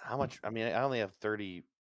 how much? I mean, I only have 30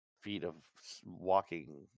 feet of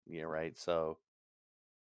walking, right? So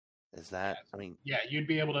is that, I mean... Yeah, you'd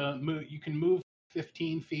be able to move. You can move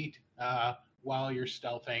 15 feet while you're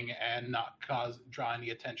stealthing and not draw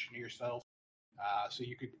any attention to yourself. So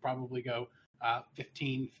you could probably go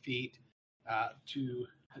 15 feet to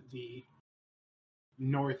the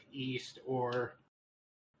northeast, or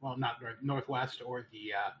not northwest, or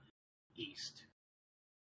the east.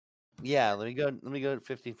 Yeah, let me go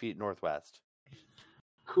 15 feet northwest.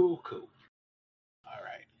 Cool. All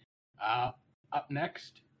right. Up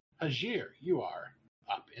next, Hajir, you are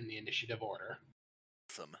up in the initiative order.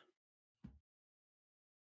 Awesome.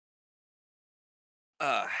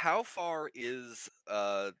 How far is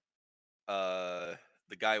the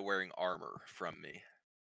guy wearing armor from me?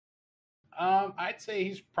 I'd say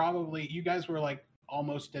he's probably, you guys were like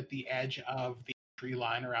almost at the edge of the tree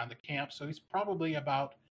line around the camp, so he's probably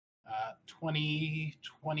about 20 feet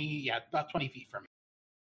from you.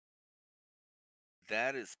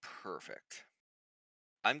 That is perfect.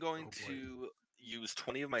 I'm going to use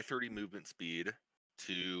 20 of my 30 movement speed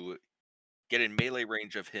to get in melee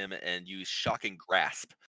range of him and use Shocking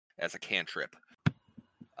Grasp as a cantrip.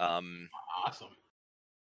 Awesome.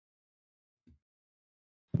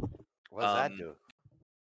 What does that do?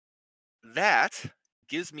 That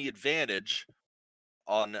gives me advantage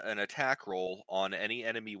on an attack roll on any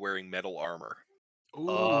enemy wearing metal armor. Ooh,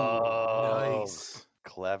 nice.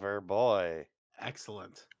 Clever boy.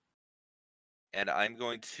 Excellent. And I'm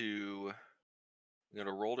going to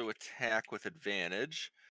roll to attack with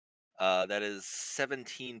advantage. That is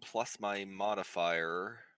 17 plus my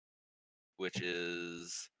modifier, which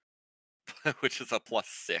is a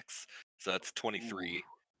 +6. So that's 23.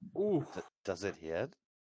 Ooh. Does it hit?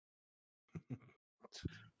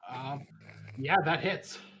 Yeah, that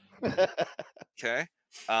hits. Okay.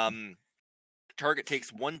 Target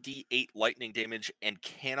takes 1d8 lightning damage and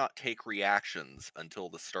cannot take reactions until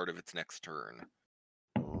the start of its next turn.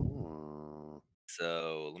 Ooh.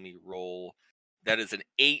 So let me roll. That is an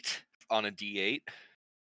 8 on a d8.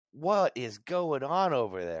 What is going on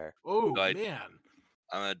over there? Oh, So man.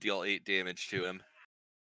 I'm going to deal 8 damage to him.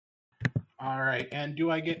 All right, and do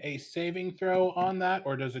I get a saving throw on that,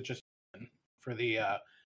 or does it just for the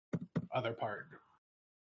other part?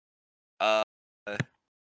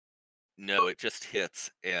 No, it just hits,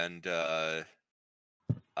 and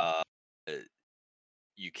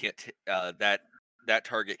you can't. That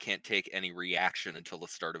target can't take any reaction until the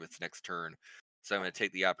start of its next turn. So I'm going to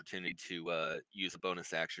take the opportunity to use a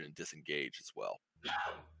bonus action and disengage as well.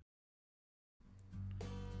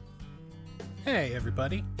 Hey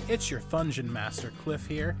everybody, it's your Fungeon Master Cliff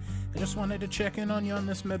here. I just wanted to check in on you on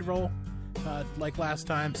this mid-roll. Like last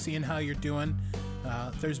time, seeing how you're doing.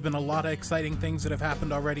 There's been a lot of exciting things that have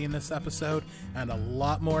happened already in this episode, and a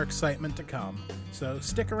lot more excitement to come. So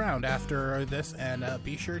stick around after this, and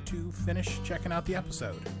be sure to finish checking out the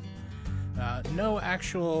episode. No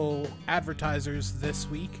actual advertisers this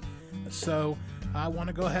week, so I want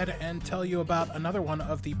to go ahead and tell you about another one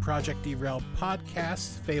of the Project Derailed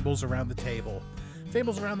podcasts, Fables Around the Table.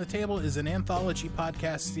 Fables Around the Table is an anthology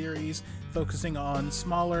podcast series focusing on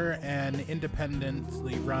smaller and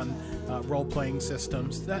independently run role-playing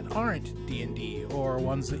systems that aren't D&D or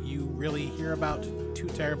ones that you really hear about too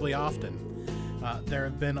terribly often. There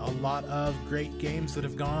have been a lot of great games that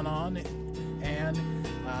have gone on, and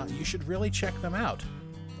you should really check them out.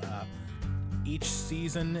 Each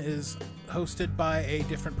season is hosted by a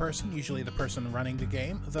different person, usually the person running the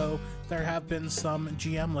game, though there have been some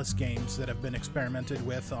GM-less games that have been experimented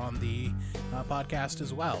with on the podcast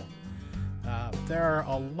as well. There are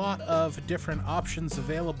a lot of different options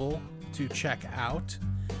available to check out,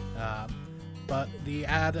 but the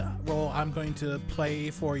ad role I'm going to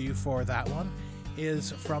play for you for that one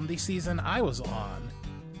is from the season I was on,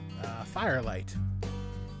 Firelight.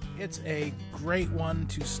 It's a great one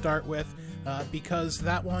to start with, because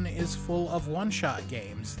that one is full of one-shot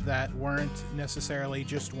games that weren't necessarily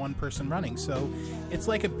just one person running. So it's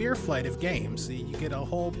like a beer flight of games. You get a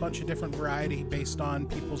whole bunch of different variety based on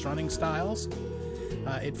people's running styles.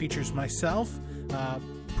 It features myself,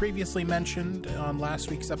 previously mentioned on last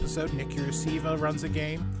week's episode, Nick Urasiva runs a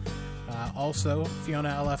game. Also, Fiona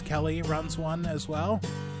L.F. Kelly runs one as well.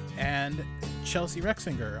 And Chelsea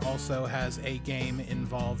Rexinger also has a game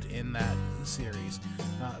involved in that series.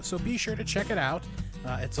 So be sure to check it out.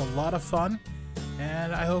 It's a lot of fun,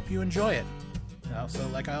 and I hope you enjoy it. So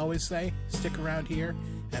like I always say, stick around here,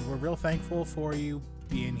 and we're real thankful for you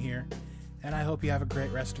being here, and I hope you have a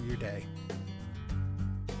great rest of your day.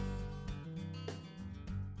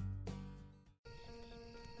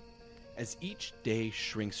 As each day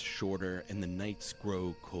shrinks shorter and the nights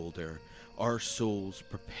grow colder, our souls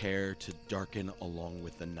prepare to darken along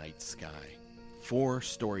with the night sky. 4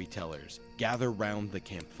 storytellers gather round the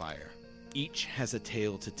campfire. Each has a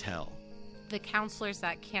tale to tell. The counselors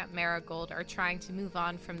at Camp Marigold are trying to move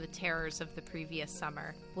on from the terrors of the previous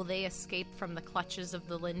summer. Will they escape from the clutches of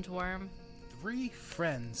the Lindworm? 3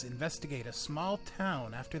 friends investigate a small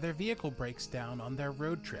town after their vehicle breaks down on their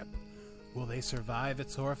road trip. Will they survive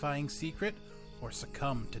its horrifying secret or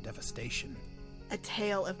succumb to devastation? A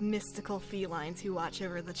tale of mystical felines who watch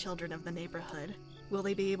over the children of the neighborhood. Will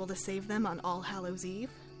they be able to save them on All Hallows Eve?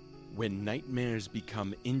 When nightmares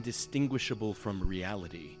become indistinguishable from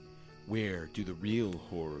reality, where do the real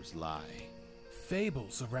horrors lie?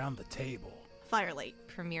 Fables Around the Table. Firelight.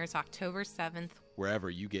 Premieres October 7th. Wherever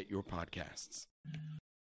you get your podcasts.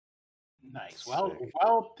 Nice.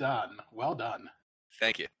 Well done. Well done.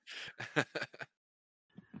 Thank you.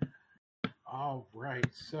 All right.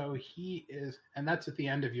 So he is, and that's at the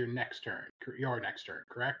end of your next turn. Your next turn,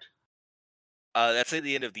 correct? That's at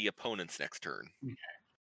the end of the opponent's next turn. Okay.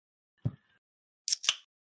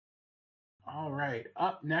 All right.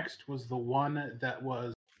 Up next was the one that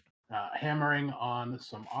was hammering on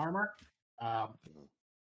some armor.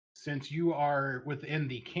 Since you are within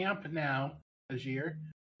the camp now, Ajir,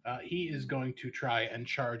 he is going to try and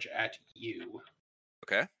charge at you.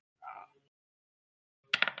 Okay.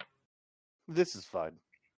 This is fun.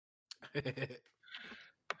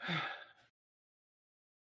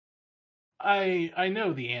 I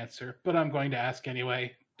know the answer, but I'm going to ask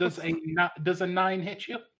anyway. Does a 9 hit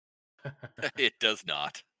you? It does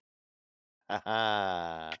not.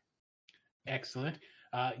 Excellent.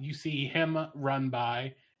 You see him run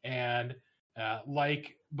by, and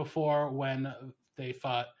like before when they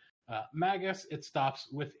fought Magus, it stops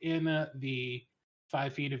within the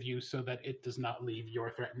 5 feet of you so that it does not leave your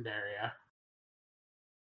threatened area.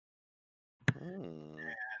 And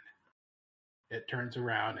it turns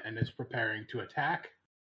around and is preparing to attack.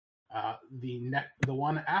 The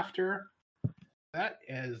one after that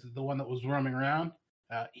is the one that was roaming around.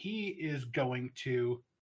 He is going to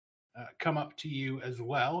come up to you as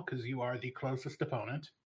well because you are the closest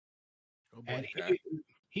opponent. Oh boy. And Okay.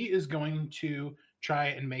 he is going to try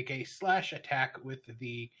and make a slash attack with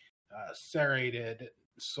the serrated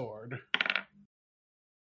sword.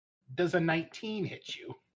 Does a 19 hit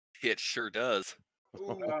you? It sure does.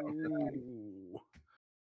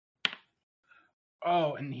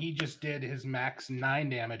 Oh, and he just did his max 9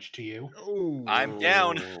 damage to you. I'm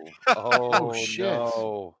down. Oh, shit.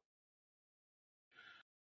 No.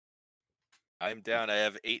 I'm down. I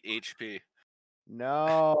have 8 HP.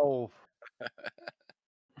 No.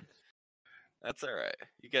 That's all right.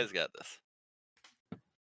 You guys got this.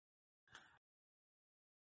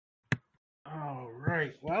 All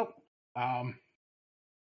right. Well,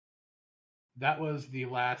 that was the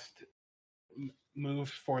last move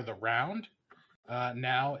for the round.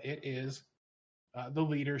 Now it is the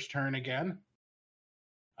leader's turn again.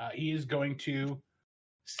 He is going to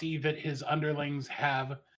see that his underlings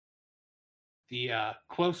have the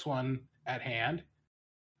close one at hand.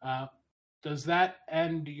 Does that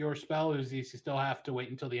end your spell, or does he still have to wait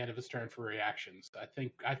until the end of his turn for reactions?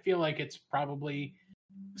 I feel like it's probably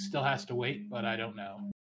still has to wait, but I don't know.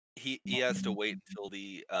 He has to wait until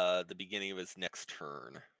the beginning of his next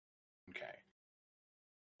turn. Okay.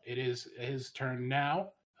 It is his turn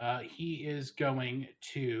now. He is going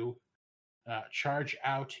to charge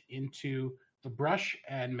out into the brush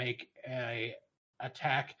and make a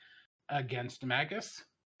attack against Magus,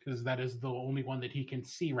 because that is the only one that he can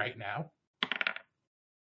see right now.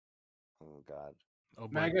 Oh God. Oh, boy.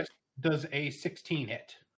 Magus does a 16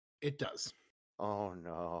 hit. It does. Oh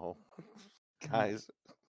no. Guys.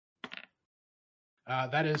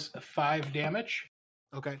 That is 5 damage.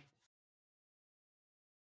 Okay.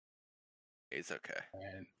 He's okay.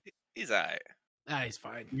 And He's alright. He's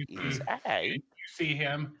fine. you see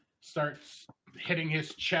him start hitting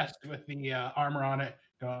his chest with the armor on it,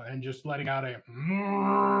 and just letting out a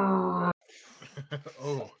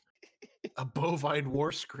Oh, a bovine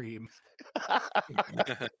war scream.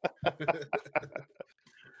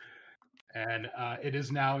 and it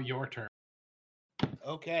is now your turn.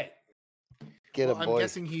 Okay. Get Well, him, I'm boy.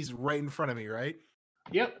 guessing he's right in front of me, right?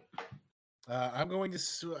 Yep. I'm going to.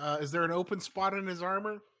 Is there an open spot in his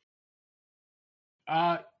armor?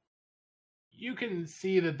 You can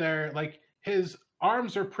see that they're like his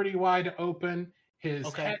arms are pretty wide open. His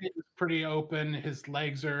Okay. head is pretty open. His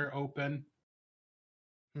legs are open.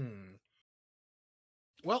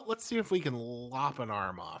 Well, let's see if we can lop an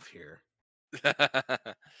arm off here.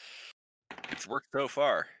 It's worked so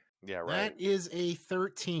far. Yeah, right. That is a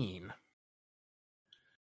 13.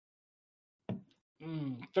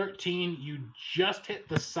 13. You just hit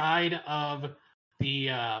the side of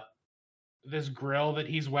the this grill that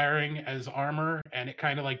he's wearing as armor, and it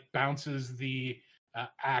kind of like bounces the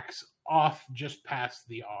axe off just past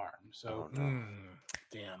the arm. So Oh no.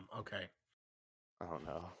 Damn. Okay. Oh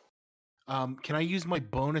no. Can I use my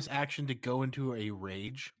bonus action to go into a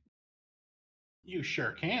rage? you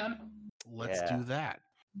sure can. Let's Yeah. do that.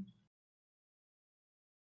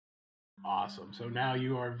 Awesome. So now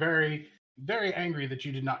you are very, very angry that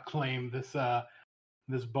you did not claim this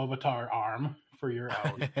this Bovatar arm for your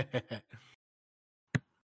own.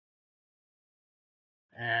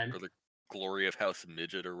 And Or the glory of House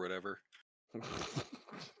Midget or whatever.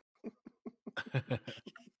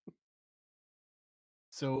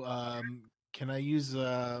 So, can I use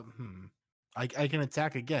I can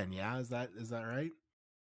attack again, yeah? Is that right?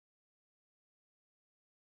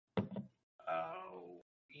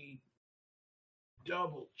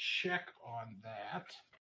 double check on that.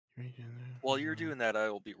 While you're doing that, I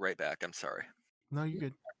will be right back. I'm sorry. No, you're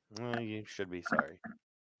good. Well, you should be sorry.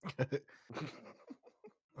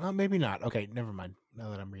 Well, maybe not. Okay, never mind. Now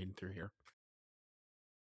that I'm reading through here.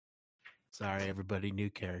 Sorry, everybody. New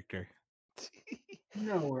character.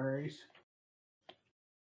 No worries.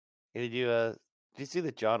 Hey, did you see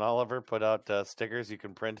that John Oliver put out stickers you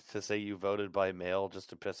can print to say you voted by mail just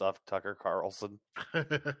to piss off Tucker Carlson?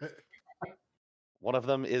 One of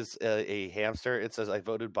them is a hamster. It says, "I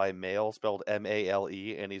voted by mail," spelled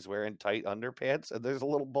M-A-L-E, and he's wearing tight underpants, and there's a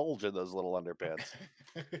little bulge in those little underpants.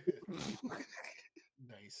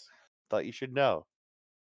 Nice. Thought you should know.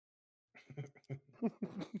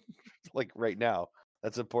 Like right now.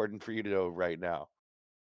 That's important for you to know right now.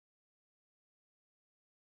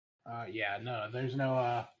 Yeah, no, there's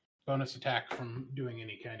no bonus attack from doing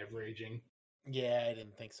any kind of raging, Yeah, I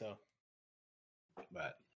didn't think so.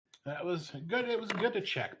 but that was good. It was good to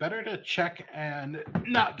check. Better to check and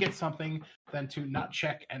not get something than to not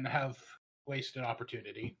check and have wasted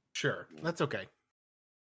opportunity. Sure, that's okay.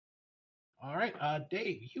 All right,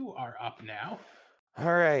 Dave, you are up now.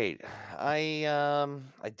 All right.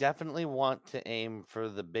 I definitely want to aim for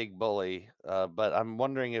the big bully, but I'm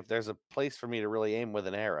wondering if there's a place for me to really aim with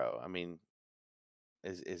an arrow. I mean,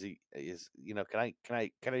 is he can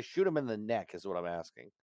I shoot him in the neck is what I'm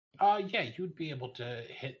asking. Yeah, you'd be able to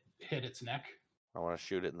hit its neck. I want to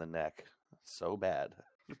shoot it in the neck so bad.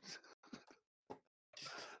 Go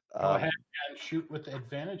ahead and shoot with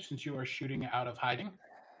advantage since you are shooting out of hiding.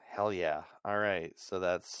 Hell yeah. All right. So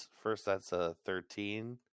that's a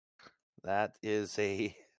 13. That is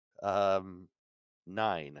a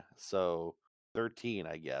 9. So 13,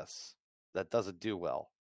 I guess. That doesn't do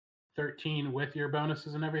well. 13 with your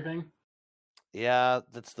bonuses and everything. Yeah,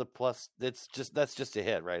 that's the plus. That's just a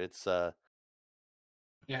hit, right? It's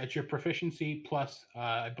Yeah, it's your proficiency plus,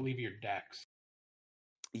 I believe, your dex.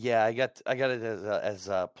 Yeah, I got it as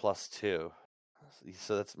 +2.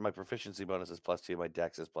 So that's my proficiency bonus is +2. My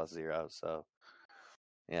dex is +0. So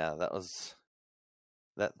yeah,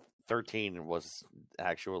 that 13 was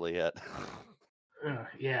actually it.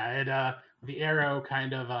 Yeah, the arrow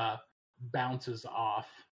kind of bounces off.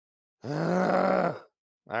 All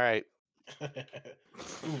right.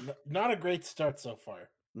 Ooh, not a great start so far.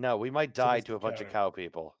 No, we might die this to a bunch of encounter. cow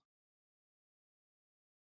people.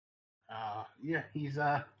 Yeah, he's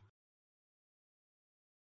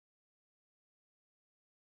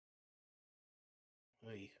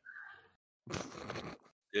Oy.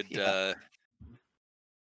 Did Yeah.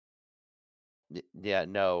 Yeah,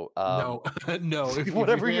 no. No, no. If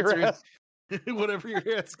whatever your you're answer is, whatever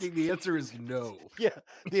you're asking, the answer is no. Yeah,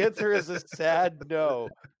 the answer is a sad no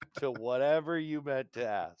to whatever you meant to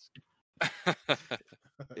ask.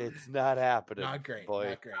 It's not happening. Not great. boy.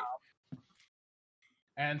 Not great.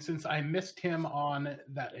 and since I missed him on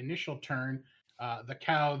that initial turn, the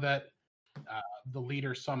cow that the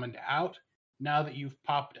leader summoned out. Now that you've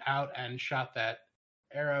popped out and shot that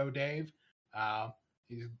arrow, Dave,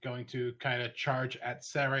 he's going to kind of charge at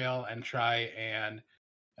Serial and try and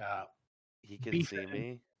He can beef see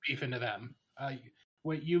me. beef into them.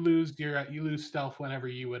 What you lose stealth whenever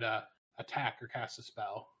you would attack or cast a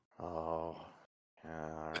spell. Oh,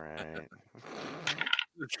 all right.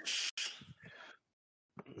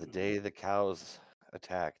 The day the cows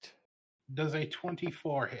attacked. Does a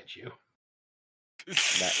 24 hit you?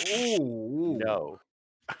 Ooh. No.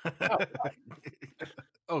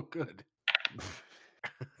 Oh, good.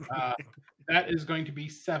 That is going to be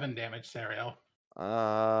 7 damage, Serial.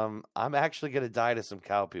 I'm actually gonna die to some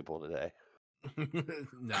cow people today.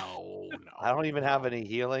 No. I don't even have any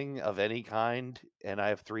healing of any kind, and I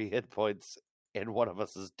have 3 hit points, and one of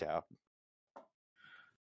us is down.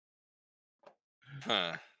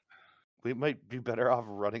 Huh. We might be better off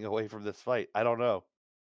running away from this fight. I don't know.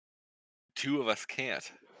 2 of us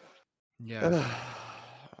can't. Yeah.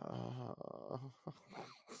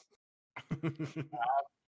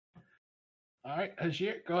 All right,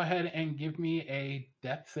 Ajir, go ahead and give me a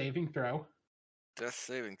death saving throw. Death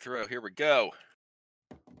saving throw. Here we go.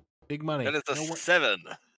 Big money. That is a No wa- 7.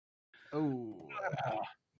 Oh.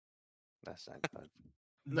 That's not good.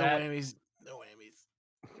 No That- whammies. No whammies.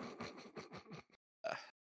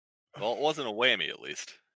 Well, it wasn't a whammy, at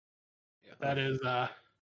least. That is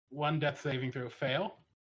 1 death saving throw fail.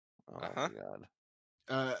 Oh Uh-huh. my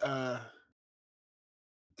god.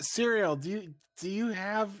 Cereal, do you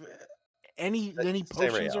have any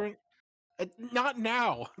potions Cereal. or not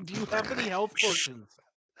now? Do you have any health potions?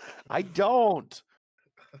 I don't.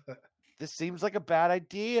 This seems like a bad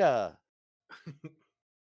idea.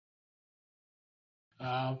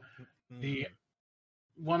 The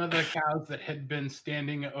one of the cows that had been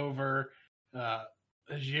standing over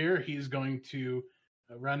Ajir, he's going to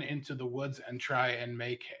run into the woods and try and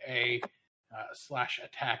make a slash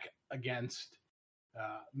attack against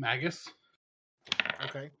Magus.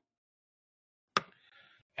 Okay.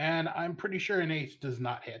 And I'm pretty sure an 8 does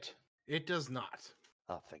not hit. It does not.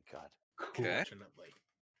 Oh, thank God. Okay. Fortunately.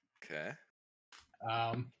 Okay.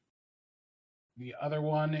 The other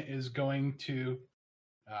one is going to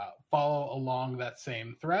follow along that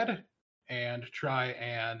same thread and try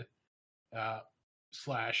and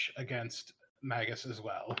slash against Magus as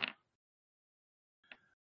well.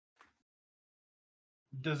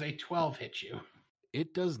 Does a 12 hit you?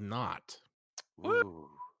 It does not. Ooh.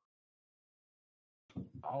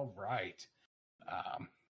 All right.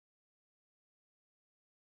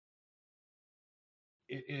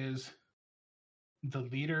 It is the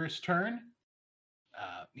leader's turn.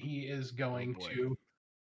 He is going boy. to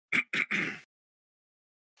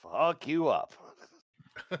Fuck you up.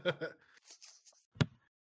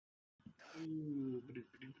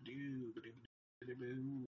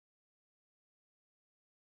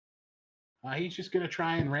 he's just going to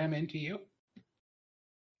try and ram into you.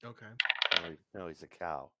 Okay. No, he's a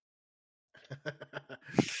cow.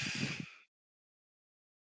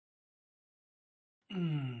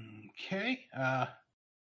 Okay.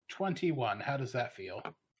 21. How does that feel?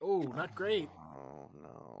 Oh, not great. Oh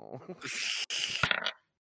no.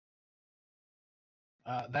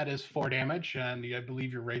 That is 4 damage, and I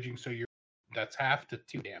believe you're raging, so that's half to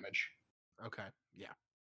 2 damage. Okay. Yeah.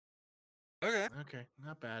 Okay. Okay.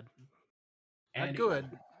 Not bad. And Not good,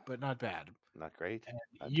 but not bad. Not great.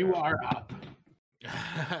 Not You terrible. are up.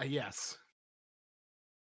 Yes.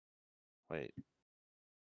 Wait.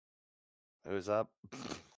 Who's up?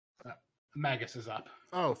 Magus is up.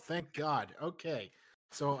 Oh, thank God. Okay.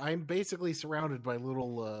 So I'm basically surrounded by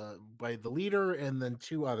by the leader and then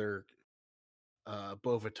 2 other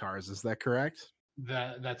Bovatars. Is that correct?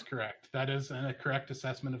 That's correct. That is a correct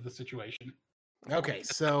assessment of the situation. Okay,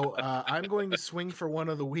 so I'm going to swing for one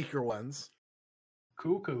of the weaker ones.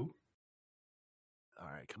 Cool. All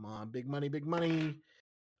right, come on, big money, big money.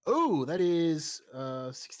 Oh, that is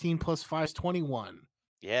 16 plus 5 is 21.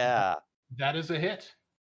 Yeah. That is a hit.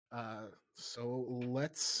 So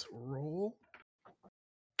let's roll.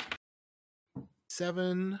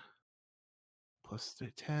 7 plus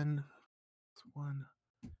 10 plus 1.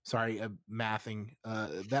 Sorry, mathing.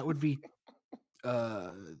 That would be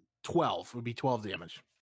 12. Would be 12 damage.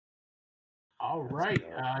 All right.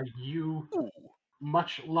 You,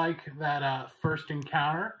 much like that first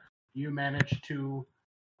encounter, you manage to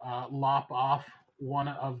lop off one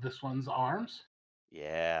of this one's arms.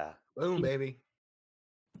 Yeah. Boom, baby.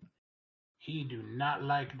 He do not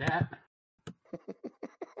like that.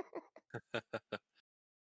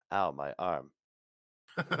 Ow, my arm.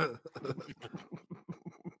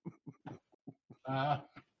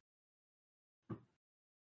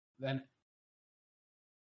 Then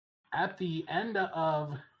at the end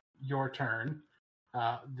of your turn,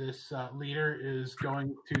 this leader is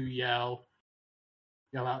going to yell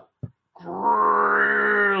out,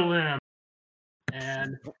 "Grill him!"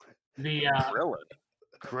 And the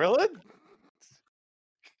Krillin?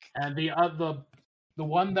 and the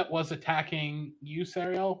one that was attacking you,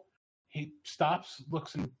 Sariel, he stops,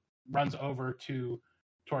 looks, and runs over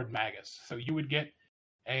toward Magus. So you would get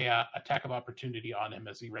a attack of opportunity on him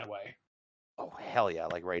as he ran away. Oh, hell yeah.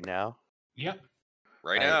 Like right now? Yep.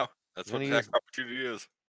 Right Right. now. That's I'm what gonna attack use- opportunity is.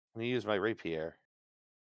 I'm going to use my rapier.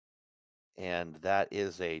 And that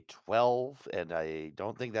is a 12, and I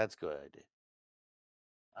don't think that's good.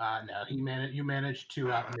 No, you managed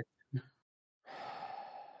to.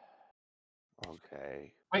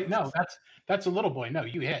 Okay. Wait, no, that's a little boy. No,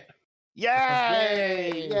 you hit.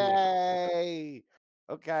 Yay! Yay! Yay!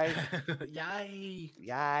 Okay. Yay!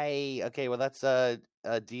 Yay! Okay, well that's a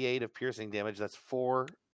D8 of piercing damage. That's 4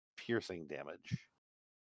 piercing damage.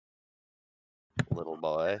 Little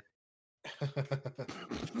boy.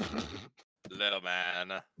 Little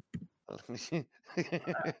man.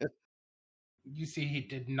 You see, he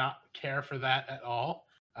did not care for that at all.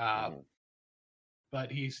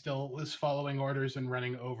 But he still is following orders and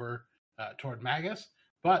running over toward Magus.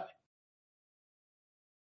 But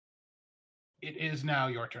it is now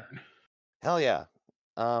your turn. Hell yeah.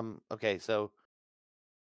 Okay, so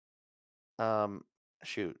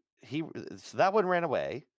shoot. So that one ran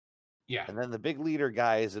away. Yeah. And then the big leader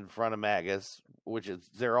guy is in front of Magus, which is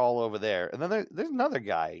they're all over there. And then there's another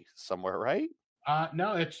guy somewhere, right?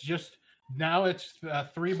 No, it's just now it's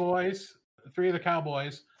 3 boys, 3 of the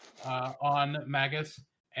cowboys on Magus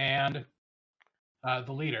and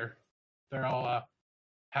the leader. They're all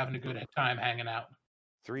having a good time hanging out.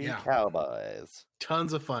 3 Yeah. cowboys.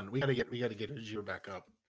 Tons of fun. We gotta get Ajir back up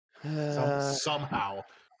somehow.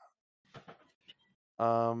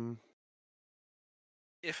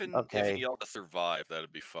 If Okay. he ought to survive,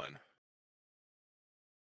 that'd be fun.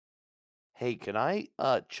 Hey, can I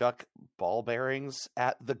chuck ball bearings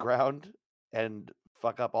at the ground and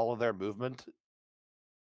fuck up all of their movement?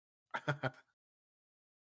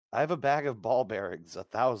 I have a bag of ball bearings,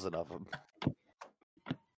 1,000 of them.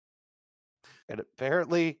 And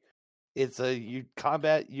apparently it's a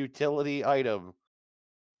combat utility item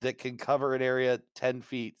that can cover an area 10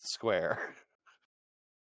 feet square.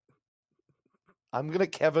 I'm going to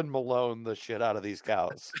Kevin Malone the shit out of these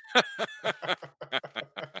cows.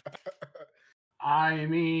 I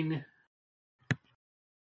mean,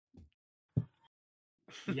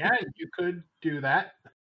 yeah, you could do that.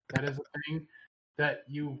 That is a thing that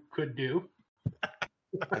you could do.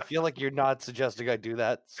 I feel like you're not suggesting I do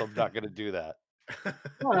that, so I'm not going to do that.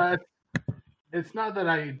 Well, it's not that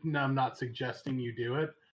I'm not suggesting you do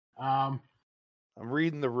it. I'm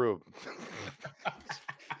reading the room.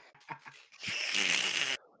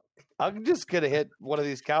 I'm just going to hit one of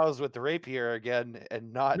these cows with the rapier again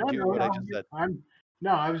and not do what I just said.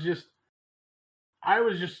 I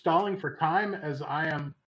was just stalling for time as I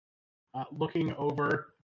am looking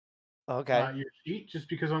over Okay. your sheet, just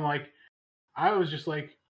because I was just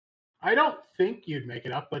like, I don't think you'd make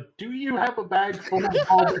it up, but do you have a bag full of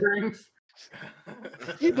ball bearings?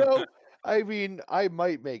 I mean, I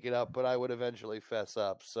might make it up, but I would eventually fess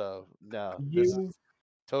up. So no, this is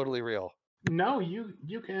totally real. No, you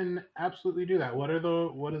can absolutely do that. What is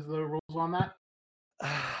the rules on that?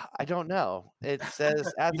 I don't know. It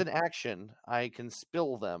says as an action, I can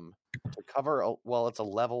spill them to cover. It's a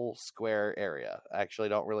level square area. I actually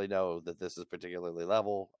don't really know that this is particularly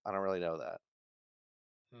level. I don't really know that.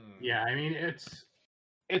 Yeah, I mean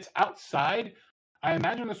it's outside. I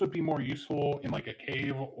imagine this would be more useful in like a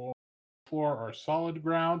cave or floor or solid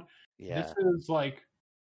ground. Yeah. This is like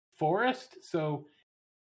forest, so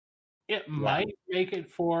it might make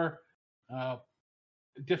it for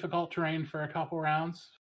difficult terrain for a couple rounds,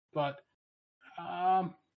 but I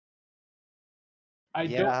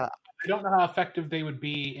don't know how effective they would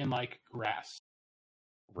be in like grass.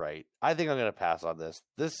 Right. I think I'm going to pass on this.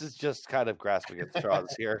 This is just kind of grasping at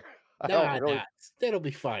straws here. I Nah, don't really. nah, that'll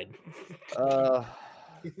be fine.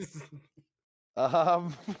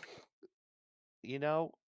 Um, you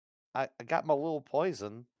know, I got my little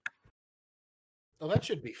poison. Oh, that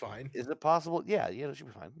should be fine. Is it possible? Yeah, it should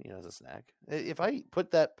be fine. As a snack. If I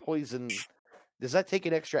put that poison, does that take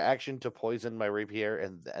an extra action to poison my rapier,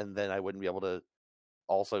 and then I wouldn't be able to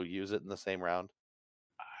also use it in the same round?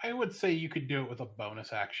 I would say you could do it with a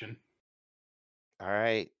bonus action. All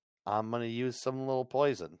right, I'm gonna use some little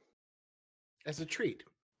poison As a treat.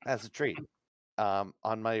 on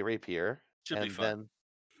my rapier, Should be fun.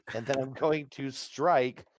 and then I'm going to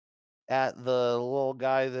strike at the little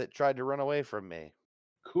guy that tried to run away from me.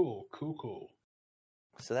 Cool.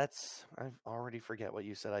 So I already forget what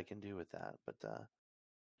you said I can do with that, but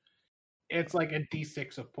It's like a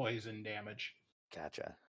D6 of poison damage.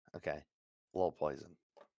 gotcha. Okay, a little poison,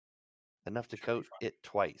 enough to coat it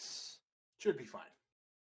twice. Should be fine.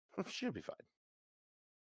 Should be fine.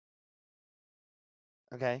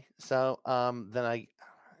 Okay, so then I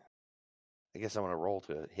guess I'm gonna roll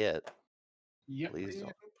to hit. Yep. Please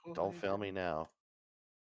don't fail me now.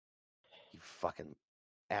 You fucking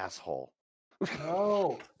asshole.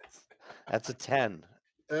 Oh. That's a 10.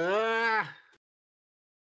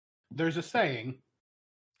 There's a saying: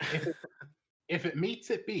 if it meets,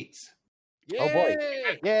 it beats. Yay! Oh boy.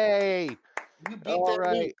 Yay! You beat All that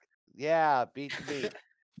right. meat. Yeah, beat the beat.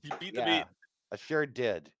 You beat the Yeah, beat. I sure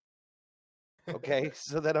did. Okay,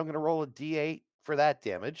 so then I'm gonna roll a D8 for that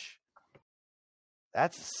damage.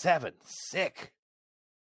 That's a 7. Sick.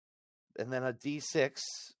 And then a D6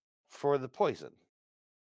 for the poison.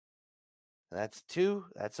 And that's 2.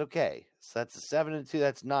 That's okay. So that's a 7 and 2.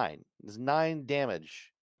 That's 9. It's 9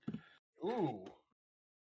 damage. Ooh.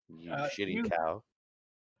 You shitty cow.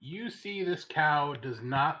 You see, this cow does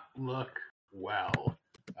not look well.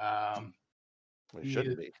 It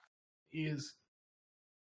shouldn't be. He is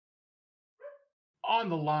on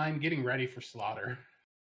the line, getting ready for slaughter.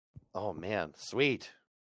 Oh man, sweet.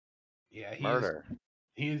 Yeah, Murder.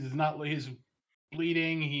 He's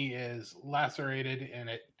bleeding. He is lacerated, and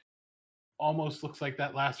it almost looks like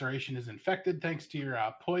that laceration is infected thanks to your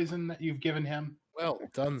poison that you've given him. Well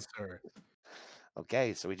done, sir.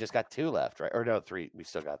 Okay, so we just got 2 left, right? Or no, 3. We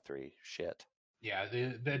still got 3. Shit. Yeah,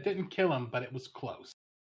 that didn't kill him, but it was close.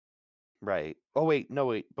 Right. Oh wait, no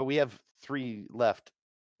wait. But we have 3 left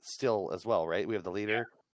still as well, right? We have the leader.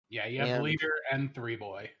 Yeah, you have the leader and 3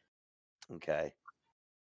 boy. Okay.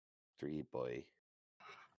 3 boy.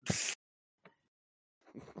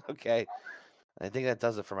 Okay. I think that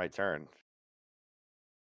does it for my turn.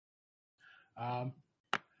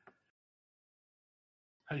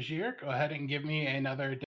 Hajir, go ahead and give me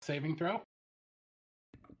another death saving throw.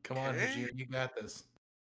 Come on, Okay. Hajir, you got this.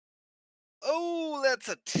 Oh, that's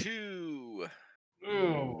a 2.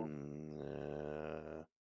 Ooh,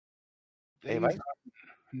 Hey, things are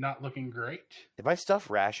not looking great. if I stuff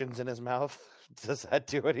rations in his mouth, does that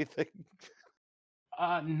do anything?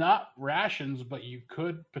 Not rations, but you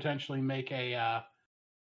could potentially make a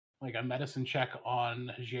medicine check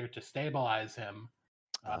on Hajir to stabilize him.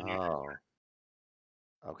 Oh.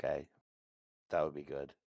 Okay. That would be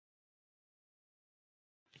good.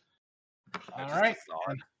 All Just a right.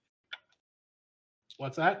 thought.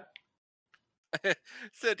 What's that?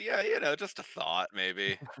 Said, yeah, just a thought,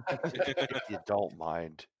 maybe. If you don't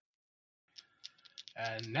mind.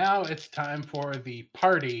 And now it's time for the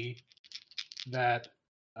party that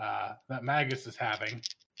Magus is having.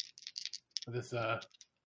 This Oh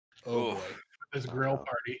Oof. boy. this grill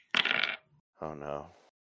party. Oh no.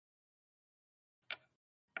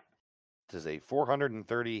 Does a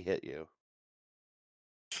 430 hit you?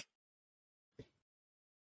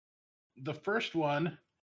 The first one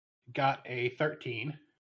got a 13.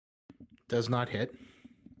 Does not hit.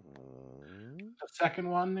 The second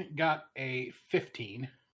one got a 15.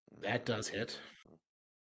 That does hit.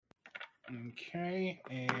 Okay,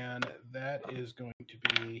 and that is going to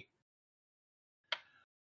be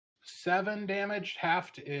 7 damage.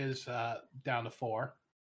 Halved is down to 4.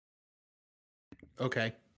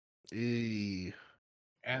 Okay. And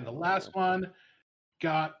the last one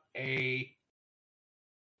got a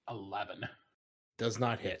 11. Does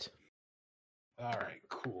not hit. All right,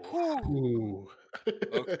 cool. Ooh.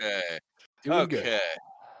 Okay. Doing good. Okay.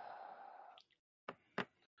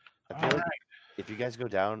 I feel like Alright. if you guys go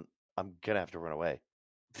down, I'm gonna have to run away.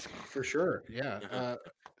 For sure. Yeah.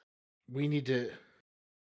 We need to.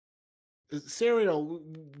 Serial,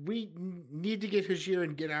 we need to get Hajir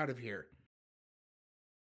and get out of here.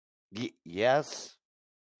 Yes,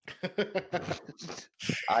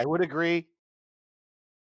 I would agree.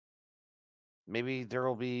 Maybe there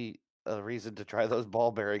will be a reason to try those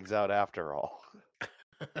ball bearings out after all.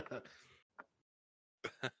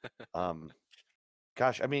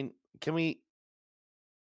 Gosh, I mean, can we?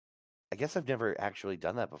 I guess I've never actually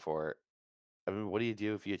done that before. I mean, what do you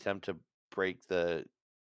do if you attempt to break the,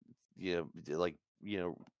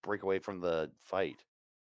 break away from the fight?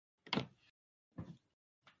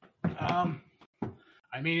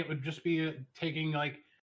 I mean, it would just be taking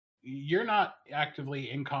you're not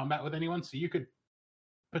actively in combat with anyone, so you could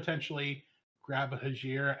potentially grab a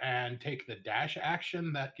Hajir and take the dash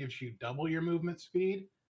action that gives you double your movement speed.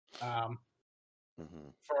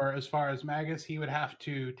 For as far as Magus, he would have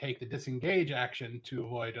to take the disengage action to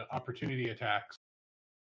avoid opportunity attacks,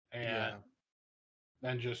 and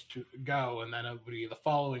then just to go, and then it would be the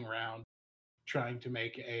following round trying to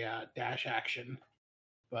make a dash action,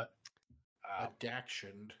 but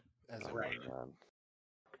Adactioned as a right. word.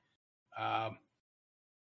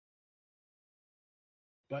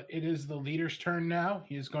 But it is the leader's turn now.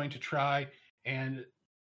 He is going to try and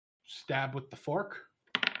stab with the fork.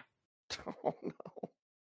 Oh no!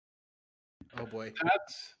 Oh boy.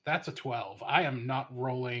 That's a 12. I am not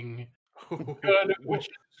rolling good, which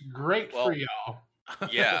is great for y'all.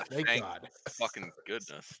 Yeah, Thank God. Fucking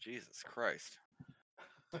goodness. Jesus Christ.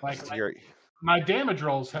 Like So you're- my damage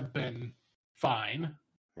rolls have been fine.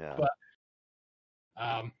 yeah.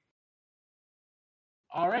 But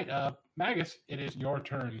all right, Magus, it is your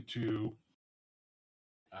turn to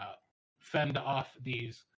fend off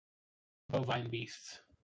these bovine beasts.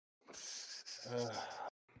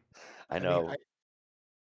 I know.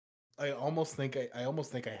 I almost think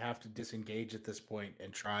I have to disengage at this point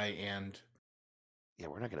and try and Yeah,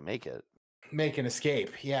 we're not gonna make it. make an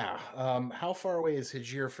escape. Yeah. How far away is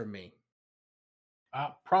Hajir from me?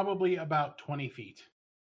 Probably about 20 feet.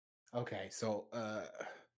 Okay, so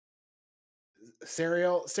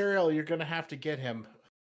Serial, you're gonna have to get him.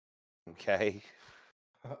 Okay.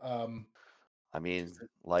 I mean,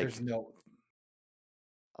 like There's no.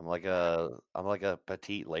 I'm like a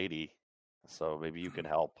petite lady, so maybe you can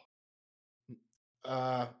help.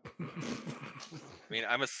 Uh. I mean,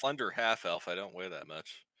 I'm a slender half elf. I don't weigh that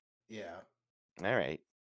much. Yeah. All right.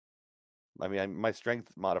 I mean, my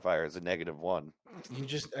strength modifier is a -1. You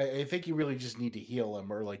just, I think you really just need to heal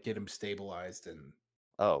him or like get him stabilized and.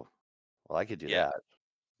 Oh, well, I could do Yeah. that.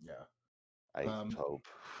 Yeah. I hope.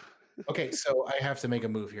 Okay, so I have to make a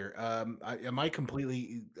move here. Am I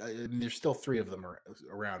completely? There's still 3 of them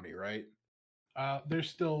around me, right? There's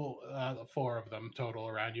still 4 of them total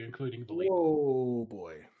around you, including the leader. Whoa,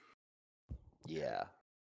 boy. Yeah.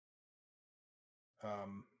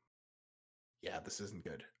 Yeah, this isn't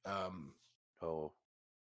good. Oh.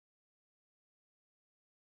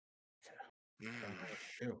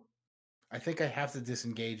 I think I have to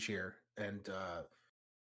disengage here and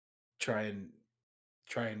try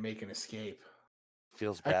and make an escape.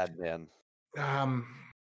 Feels bad, man.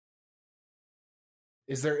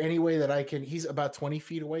 Is there any way that I can? He's about 20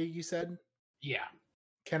 feet away. You said. Yeah.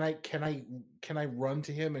 Can I run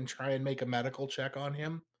to him and try and make a medical check on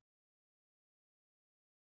him?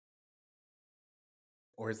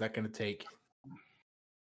 Or is that going to take?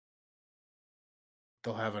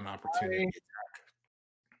 They'll have an opportunity.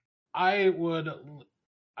 I would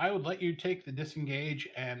let you take the disengage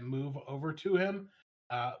and move over to him,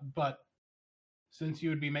 but since you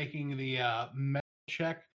would be making the medical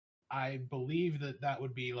check, I believe that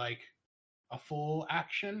would be like a full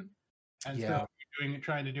action, and so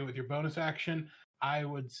trying to do it with your bonus action. I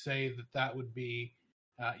would say that would be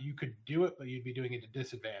you could do it, but you'd be doing it at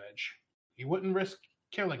disadvantage. You wouldn't risk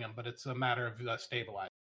killing him, but it's a matter of stabilizing.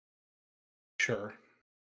 Sure.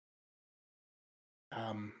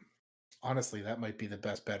 Honestly, that might be the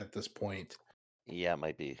best bet at this point. Yeah, it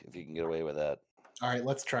might be if you can get away with that. All right,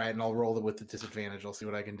 let's try it, and I'll roll it with the disadvantage. I'll see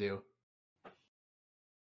what I can do.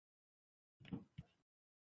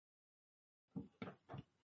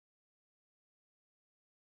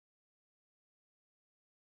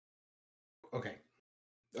 Okay.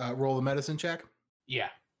 Roll the medicine check?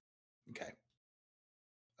 Yeah. Okay.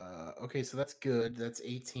 Okay, so that's good. That's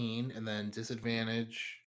 18, and then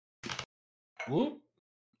disadvantage. Whoop.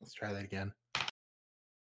 Let's try that again.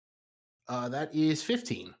 That is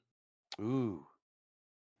 15. Ooh.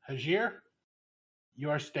 Hajir, You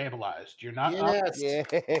are stabilized. You're not up. Yes.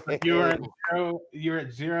 But you're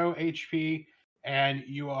at 0 HP, and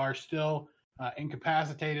you are still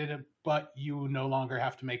incapacitated, but you no longer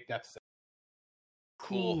have to make death saves.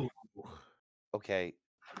 Cool. Okay.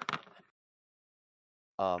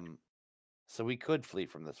 So we could flee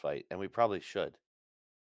from this fight, and we probably should.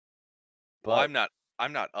 But Well,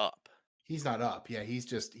 I'm not up. He's not up. Yeah, he's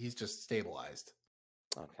just stabilized.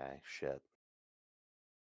 okay, shit.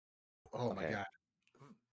 Oh my Okay. god.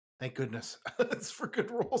 Thank goodness. It's for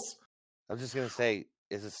good rolls. I was just gonna say,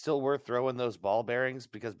 is it still worth throwing those ball bearings?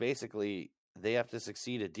 Because basically, they have to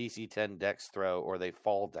succeed a DC 10 Dex throw, or they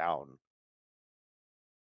fall down.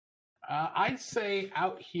 I'd say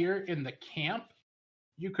out here in the camp,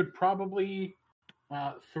 you could probably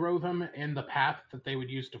throw them in the path that they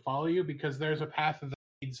would use to follow you, because there's a path that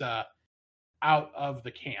leads out of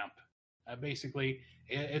the camp. Basically,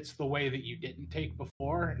 it's the way that you didn't take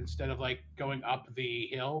before. Instead of like going up the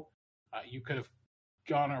hill, you could have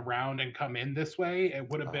gone around and come in this way. It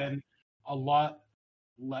would have been a lot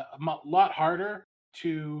harder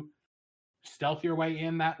to stealth your way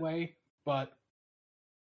in that way, but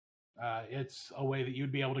it's a way that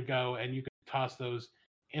you'd be able to go, and you could toss those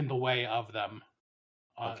in the way of them.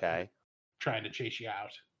 Okay. Trying to chase you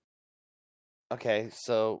out. Okay,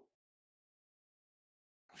 so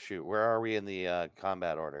shoot, where are we in the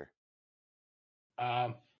combat order?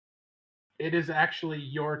 It is actually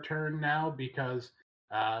your turn now, because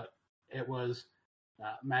it was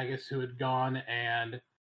Magus who had gone and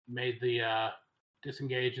made the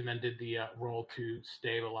disengage and then did the roll to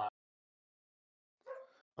stabilize.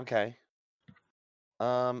 Okay.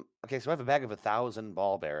 Okay, so I have a bag of 1,000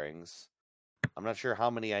 ball bearings. I'm not sure how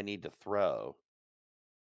many I need to throw.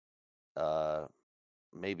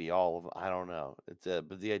 Maybe all of them. I don't know. It's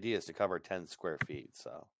but the idea is to cover 10 square feet.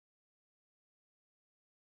 So.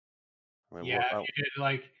 I mean, Yeah, if you did,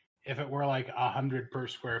 like, if it were like 100 per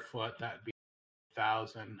square foot, that'd be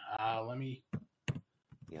 1,000. Let me.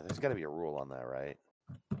 Yeah, there's got to be a rule on that, right?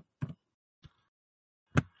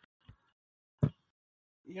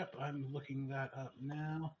 Yep, I'm looking that up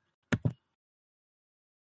now.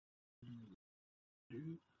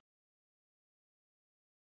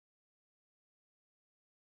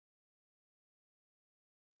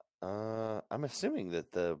 I'm assuming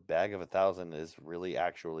that the bag of 1,000 is really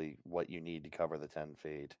actually what you need to cover the 10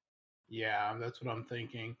 feet. Yeah, that's what I'm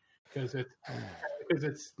thinking, because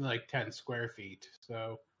it's like 10 square feet.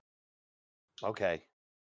 So. Okay.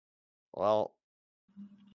 Well.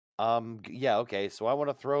 Yeah. Okay. So I want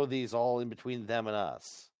to throw these all in between them and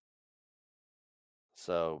us.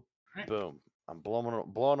 So, Right. boom! I'm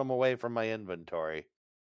blowing them away from my inventory.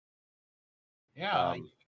 Yeah, you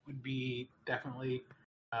would be definitely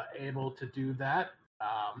able to do that.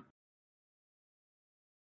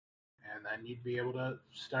 And then you'd be able to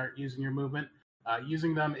start using your movement.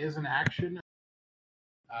 Using them is an action.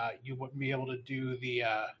 You wouldn't be able to do the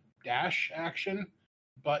dash action,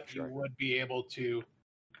 but Sure. you would be able to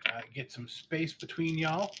get some space between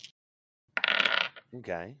y'all.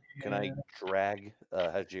 Okay. Can I drag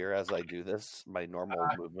Hajir as I do this? My normal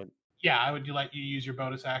movement? Yeah, I would let you use your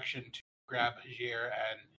bonus action to grab Hajir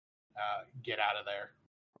and get out of there.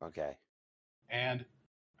 Okay. And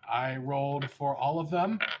I rolled for all of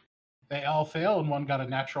them. They all fail, and one got a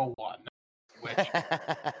natural 1. Which,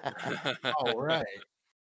 All right.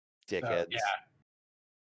 Dickheads. yeah.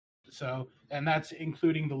 So, and that's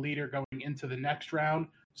including the leader going into the next round.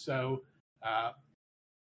 So,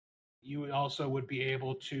 you also would be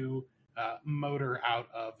able to motor out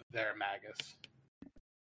of their Magus.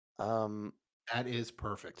 That is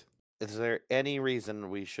perfect. Is there any reason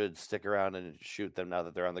we should stick around and shoot them now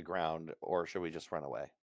that they're on the ground, or should we just run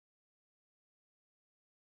away?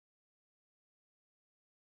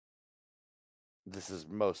 This is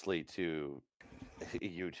mostly to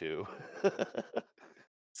you two.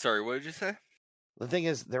 Sorry, what did you say? The thing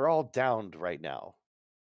is, they're all downed right now.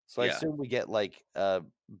 So I Yeah. assume we get like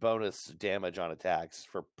bonus damage on attacks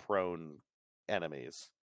for prone enemies.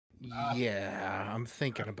 Yeah, I'm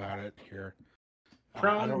thinking about it here. I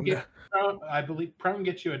Prone, don't know. I believe prone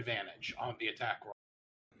gets you advantage on the attack roll.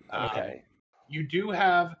 Okay. You do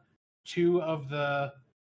have 2 of the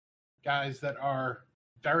guys that are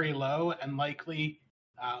very low and likely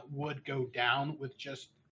would go down with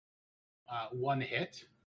just 1 hit.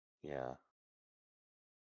 Yeah.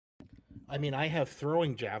 I mean, I have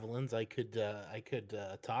throwing javelins. I could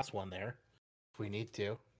toss one there if we need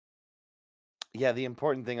to. Yeah, the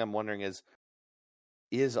important thing I'm wondering is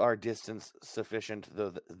our distance sufficient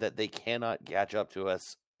though that they cannot catch up to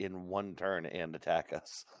us in one turn and attack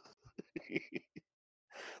us?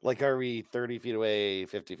 Like, are we 30 feet away,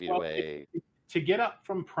 50 feet away? to get up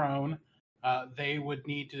from prone, they would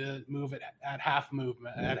need to move it at half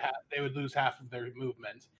movement. They would lose half of their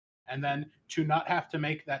movement, and then to not have to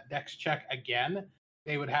make that dex check again,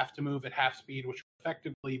 they would have to move at half speed, which would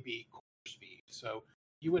effectively be quarter speed. So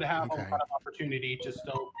you would have a Okay. lot of opportunity to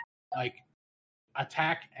still like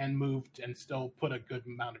attack and move and still put a good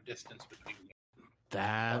amount of distance between you.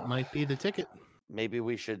 That might be the ticket. Maybe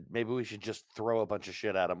we should just throw a bunch of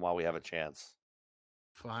shit at him while we have a chance.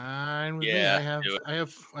 Fine with Yeah, me. do it. I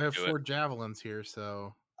have Do 4 javelins here,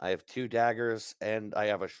 so I have 2 daggers and I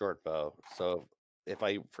have a short bow. So if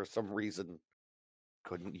I for some reason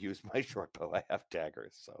couldn't use my short bow, I have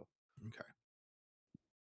daggers. So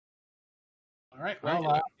All right. All right.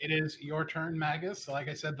 Well, it is your turn, Magus. So like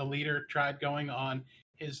I said, the leader tried going on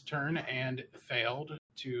his turn and failed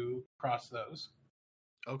to cross those.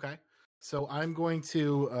 okay. So I'm going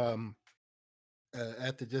to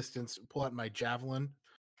at the distance pull out my javelin,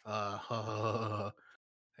 and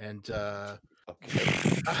okay.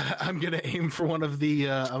 I'm gonna aim for one of the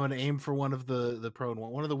the prone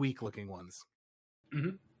one of the weak looking ones.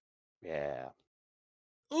 Yeah.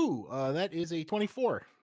 Ooh, that is a 24.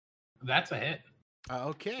 That's a hit.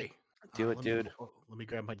 Okay. Do it, let dude. Let me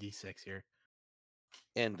grab my d6 here.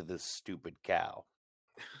 End this stupid cow.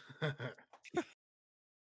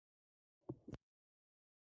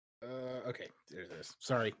 Okay, there it is.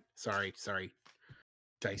 Sorry.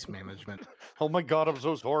 Dice management. Oh my god, I'm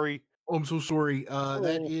so sorry. Oh, I'm so sorry.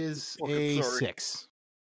 That is fucking a sorry. 6.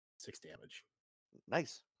 6 damage.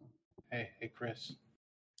 Nice. Hey, Chris.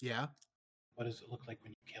 Yeah. What does it look like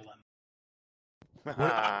when you kill him?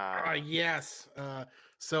 Yes.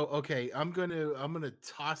 So okay, I'm gonna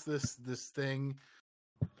toss this thing,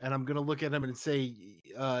 and I'm gonna look at him and say,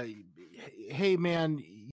 "Hey, man,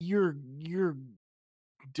 you're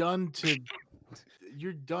done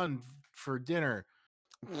for dinner."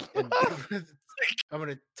 And I'm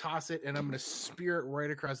gonna toss it, and I'm gonna spear it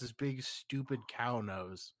right across this big stupid cow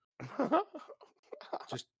nose,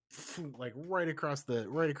 just like right across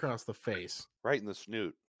the face. Right in the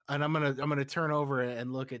snoot. And I'm gonna turn over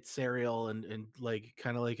and look at Serial and like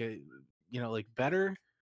kind of like a like better,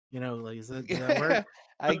 like does that work?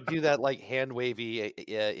 I do that like hand wavy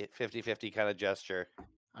 50-50 kind of gesture.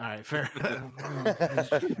 All right, fair.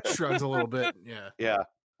 Shrugs a little bit. Yeah. Yeah.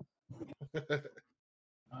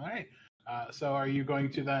 All right. So are you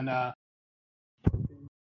going to then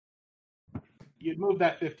you'd move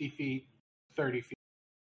that 50 feet, 30 feet.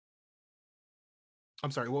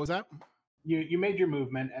 I'm sorry, what was that? You made your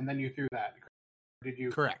movement and then you threw that. Did you?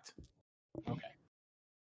 Correct. Okay.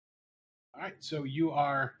 All right. So you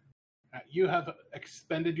are you have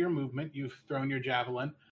expended your movement. You've thrown your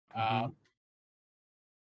javelin.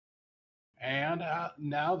 And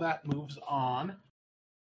now that moves on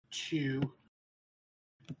to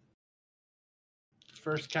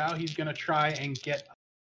first cow. He's going to try and get,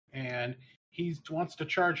 and he wants to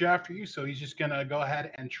charge after you, so he's just going to go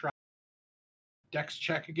ahead and try dex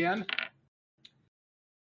check again.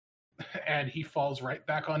 And he falls right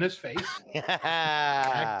back on his face.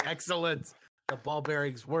 Excellent. The ball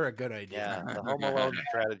bearings were a good idea. Yeah, the Home Alone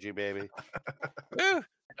strategy, baby.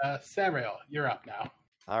 Sariel, you're up now.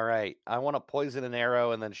 All right. I want to poison an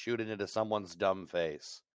arrow and then shoot it into someone's dumb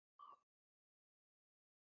face.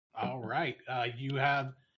 All right. You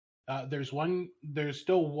have there's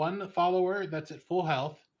still one follower that's at full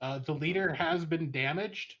health. The leader has been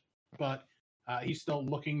damaged, but he's still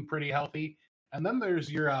looking pretty healthy. And then there's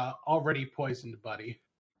your already poisoned buddy.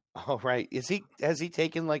 All right. Has he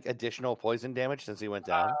taken like additional poison damage since he went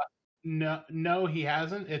down? No, he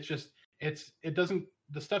hasn't. It's just it doesn't,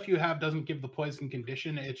 the stuff you have doesn't give the poison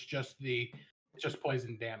condition. It's just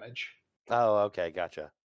poison damage. Oh, okay,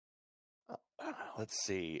 gotcha. Let's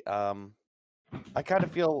see. I kind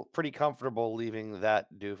of feel pretty comfortable leaving that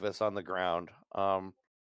doofus on the ground. I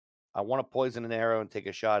want to poison an arrow and take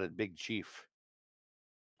a shot at Big Chief.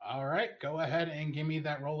 All right, go ahead and give me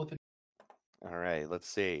that roll with it. All right, let's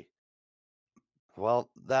see. Well,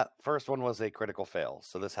 that first one was a critical fail,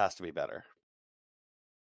 so this has to be better.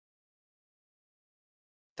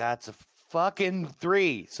 That's a fucking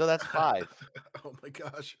 3, so that's 5. Oh my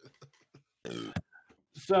gosh.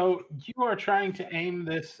 So you are trying to aim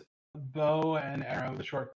this bow and arrow, the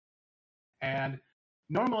short, and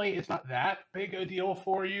normally it's not that big a deal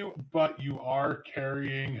for you, but you are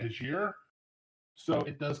carrying Ajir, so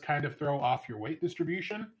it does kind of throw off your weight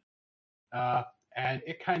distribution, and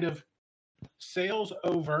it kind of sails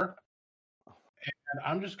over, and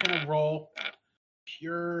I'm just going to roll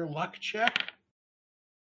pure luck check.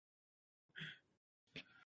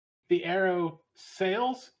 The arrow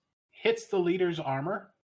sails, hits the leader's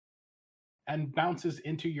armor, and bounces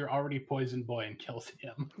into your already poisoned boy and kills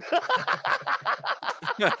him.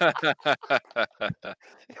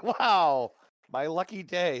 Wow, my lucky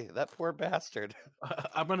day. That poor bastard.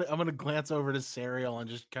 I'm gonna glance over to Serial and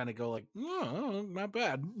just kind of go like, oh, not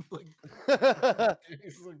bad. Like,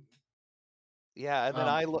 he's like, Yeah, and then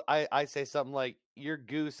I say something like, "Your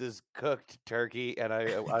goose is cooked, turkey," and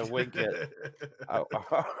I wink it.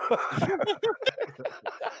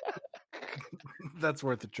 That's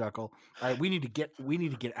worth a chuckle. All right, we need to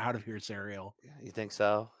get out of here, Serial. You think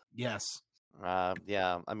so? Yes.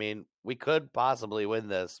 Yeah. I mean, we could possibly win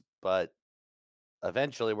this, but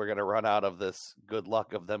eventually we're gonna run out of this good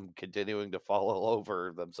luck of them continuing to fall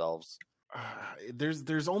over themselves.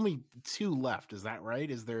 There's only 2 left. Is that right?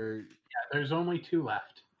 Is there? Yeah, there's only 2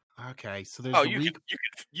 left. Okay, so there's Oh, the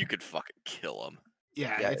you could fucking kill him.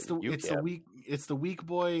 Yeah, Yeah, it's the weak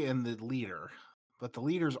boy and the leader, but the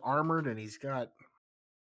leader's armored and he's got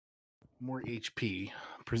more HP.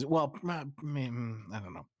 Well, I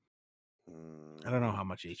don't know. I don't know how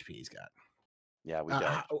much HP he's got. Yeah, we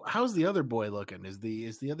don't. How's the other boy looking? Is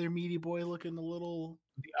the other meaty boy looking a little?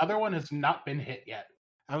 The other one has not been hit yet.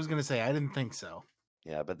 I was gonna say I didn't think so.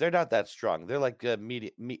 Yeah, but they're not that strong. They're like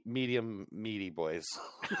medium meaty boys.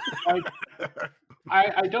 Like,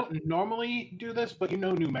 I don't normally do this, but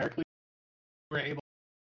numerically we're able.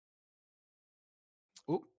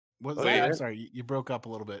 Oop, what? Oh, yeah. I'm sorry, you broke up a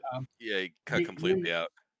little bit. Yeah, you cut completely out.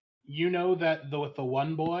 You know that with the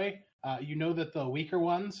one boy, you know that the weaker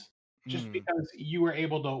ones, just because you were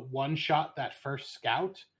able to one-shot that first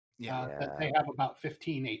scout, that they have about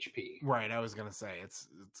 15 HP. Right, I was gonna say it's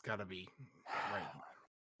got to be right.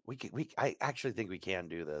 I actually think we can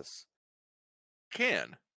do this.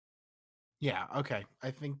 Can. Yeah. Okay.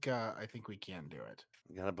 I think we can do it.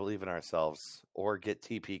 We gotta believe in ourselves, or get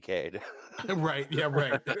TPK'd. Right. Yeah.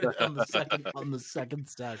 Right. on the second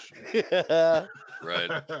session.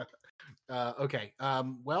 Right. Okay.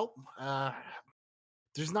 Well.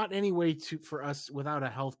 There's not any way for us without a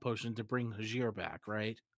health potion to bring Hajir back,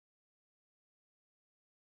 right?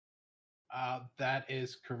 That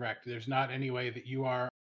is correct. There's not any way that you are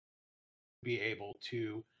be able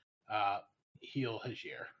to heal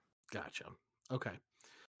Hajir. Gotcha. Okay.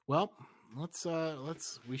 Well,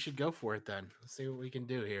 we should go for it then. Let's see what we can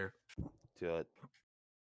do here. Do it.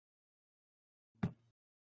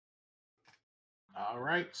 All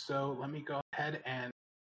right, so let me go ahead and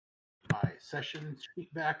my session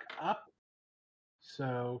sheet back up.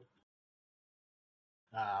 So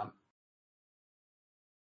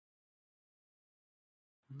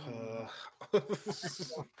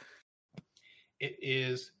it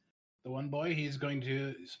is the one boy. He's going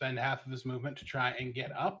to spend half of his movement to try and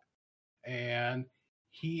get up, and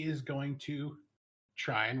he is going to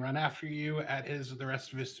try and run after you at the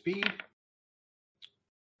rest of his speed.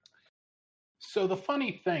 So the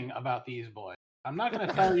funny thing about these boys, I'm not going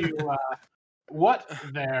to tell you what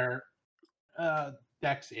their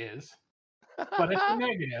dex is, but it's a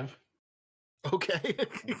negative. Okay.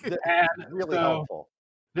 And really helpful.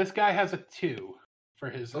 This guy has a 2 for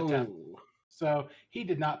his attempt. So he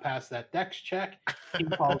did not pass that dex check. He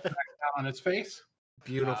falls back down on his face.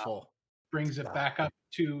 Beautiful. Brings it back up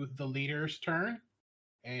to the leader's turn.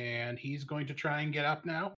 And he's going to try and get up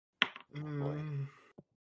now.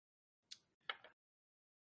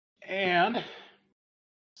 And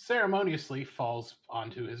ceremoniously falls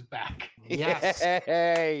onto his back. Yes.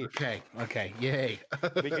 Yay! Okay. Yay.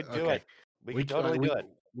 We could do it. We could totally do it.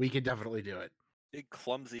 We could definitely do it. Big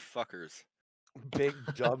clumsy fuckers. Big,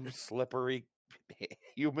 dumb, slippery,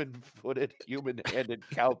 human-footed, human-handed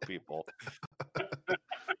cow people.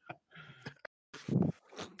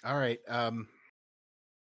 All right.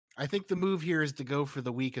 I think the move here is to go for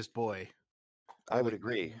the weakest boy. I would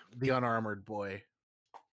agree. The unarmored boy.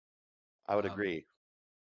 I would agree.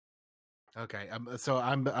 Okay. So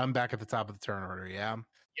I'm back at the top of the turn order. Yeah.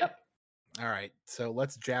 Yep. All right. So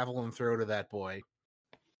let's javelin throw to that boy.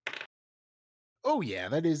 Oh yeah,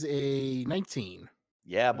 that is a 19.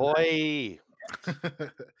 Yeah, boy.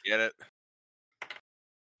 Get it?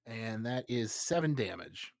 And that is 7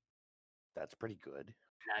 damage. That's pretty good.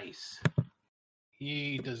 Nice.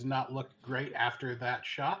 He does not look great after that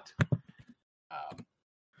shot.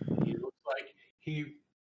 He looks like he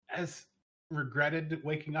has regretted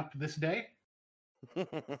waking up this day.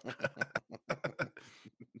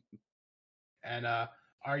 And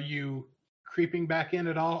are you creeping back in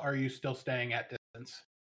at all, or are you still staying at distance?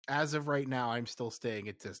 As of right now, I'm still staying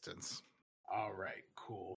at distance. All right,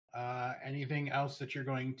 cool. Anything else that you're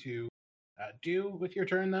going to do with your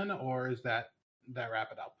turn then, or is that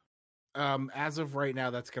wrap it up? As of right now,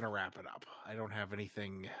 that's gonna wrap it up. I don't have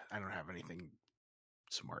anything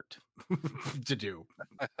smart to do.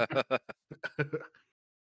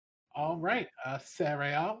 All right,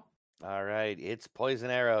 Sariel. All right, it's poison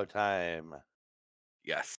arrow time.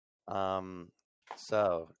 Yes.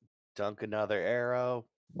 So dunk another arrow.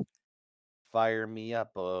 Fire me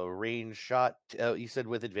up a range shot. Oh, you said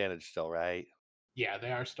with advantage still, right? Yeah,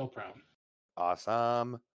 they are still prone.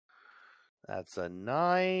 Awesome. That's a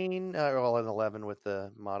 9, well, an 11 with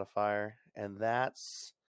the modifier, and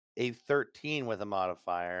that's a 13 with a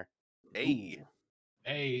modifier. Hey. Ooh.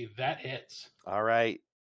 Hey, that hits. All right.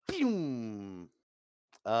 Pew!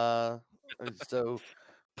 So That's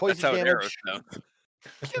poison how an arrow damage. sounds.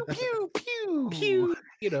 Pew pew pew Pew!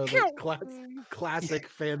 You know, the Pew! classic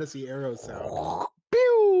fantasy arrow sound.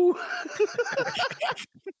 Pew!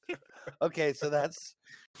 Okay, so that's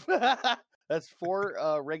that's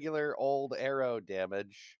 4 regular old arrow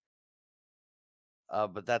damage.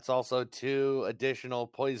 But that's also 2 additional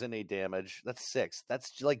poisony damage. That's 6.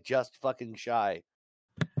 That's like just fucking shy.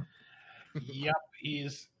 Yep,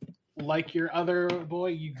 he's like your other boy.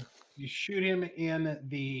 You shoot him in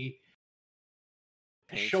the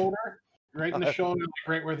Paint. shoulder, right in the shoulder, like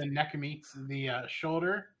right where the neck meets the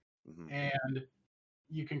shoulder, Mhm. and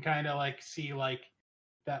you can kind of like see like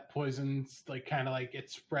that poison's like kind of like it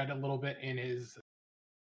spread a little bit in his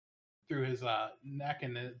through his neck,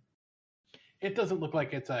 and it doesn't look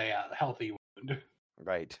like it's a healthy wound.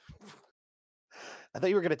 Right. I thought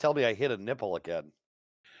you were going to tell me I hit a nipple again.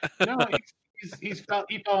 No, he fell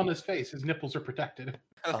on his face. His nipples are protected.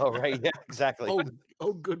 Oh, right. Yeah, exactly.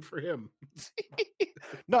 Oh, good for him.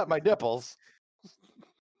 Not my nipples.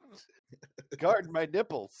 Guard my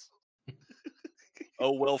nipples.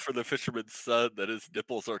 Oh, well, for the fisherman's son that his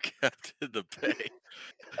nipples are kept in the bay.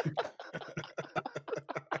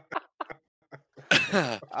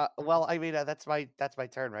 Well, I mean, that's my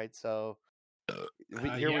turn, right? So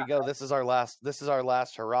here we go. This is our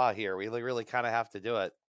last hurrah here. We really kind of have to do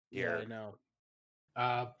it Yeah, here. I know.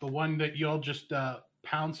 The one that you'll just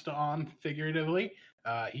pounced on figuratively,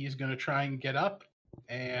 he's going to try and get up,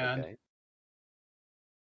 and Okay.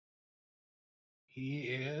 he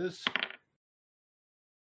is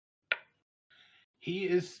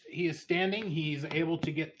standing. He's able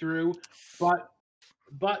to get through,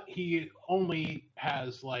 but he only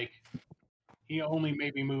has he only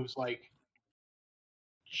maybe moves like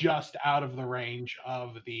just out of the range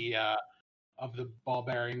of the ball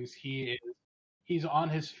bearings. He's on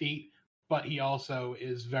his feet, but he also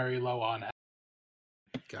is very low on health.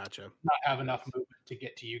 Gotcha. Not have enough movement to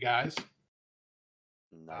get to you guys.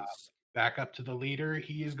 Nice. Back up to the leader.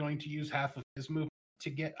 He is going to use half of his movement to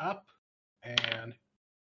get up, and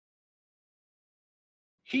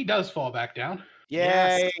he does fall back down.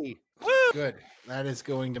 Yay! Good. That is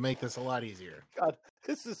going to make this a lot easier. God,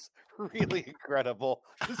 this is really incredible.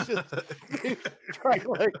 This is trying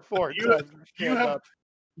like 4 You- times. to you stand have- up.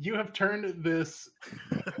 You have turned this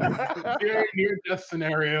very near-death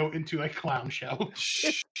scenario into a clown show.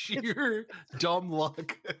 Sheer dumb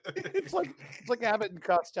luck. It's like Abbott and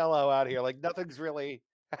Costello out here. Like nothing's really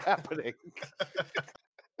happening.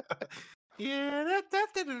 Yeah.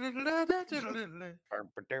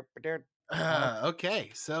 Okay,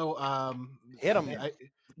 so Hit 'em.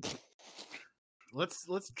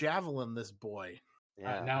 let's javelin this boy.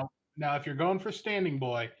 Yeah. Now, if you're going for standing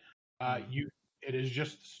boy, it is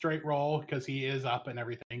just straight roll because he is up and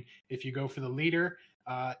everything. If you go for the leader,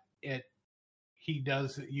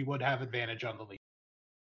 you would have advantage on the lead.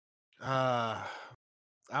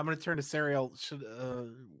 I'm gonna turn to Sariel. Should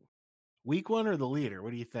weak one or the leader?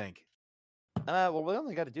 What do you think? Well, we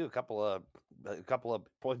only got to do a couple of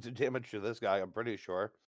points of damage to this guy. I'm pretty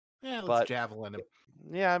sure. Yeah, let's But- javelin him.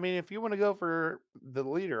 Yeah, I mean, if you want to go for the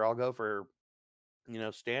leader, I'll go for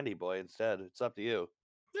Standy Boy instead. It's up to you.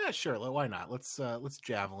 Yeah, sure. Why not? Let's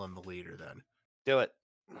javelin the leader then. Do it.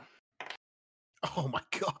 Oh my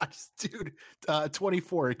god, dude!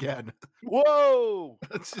 24 again. Whoa!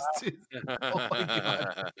 That's just. Oh my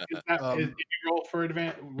god. Did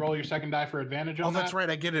you roll your second die for advantage on Oh, that? that's right.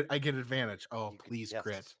 I get it. I get advantage. Oh, please Yes.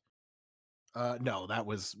 crit. No, that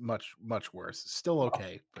was much worse. Still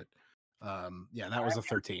okay, but yeah, that was a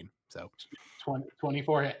 13. So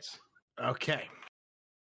 24 hits. okay.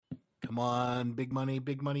 Come on, big money,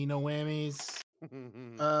 no whammies.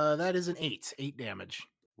 That is an 8. 8 damage.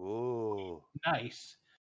 Ooh. Nice.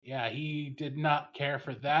 Yeah, he did not care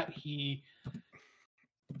for that.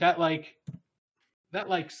 That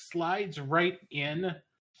slides right in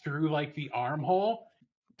through like the armhole,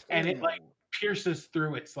 and it like pierces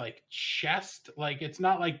through its like chest. Like it's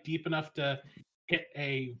not like deep enough to hit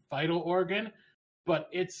a vital organ, but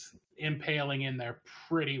it's impaling in there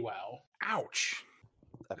pretty well. Ouch.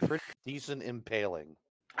 A pretty decent impaling.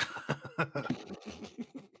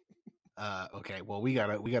 Okay, well we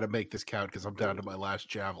gotta make this count because I'm down to my last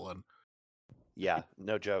javelin. Yeah,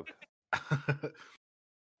 no joke.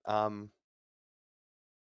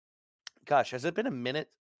 Gosh, has it been a minute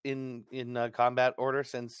in combat order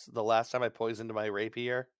since the last time I poisoned my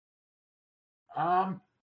rapier?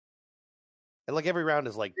 Like every round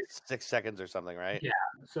is like 6 seconds or something, right? Yeah.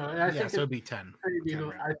 So I think so it'd be 10.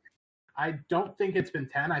 I don't think it's been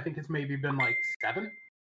 10. I think it's maybe been like 7.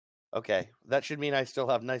 Okay, that should mean I still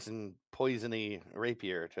have nice and poisony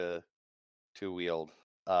rapier to wield,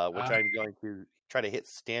 which I'm going to try to hit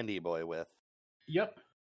Standy Boy with. Yep.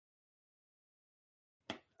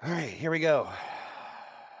 All right, here we go.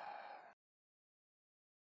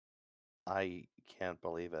 I can't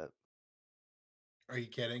believe it. Are you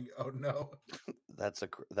kidding? Oh no. That's a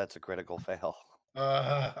critical fail.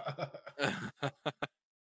 Uh,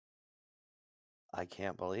 I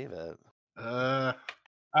can't believe it. Go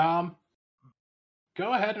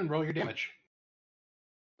ahead and roll your damage.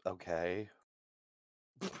 Okay.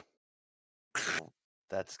 Well,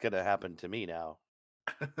 that's gonna happen to me now.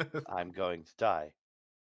 I'm going to die.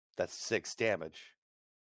 That's 6 damage.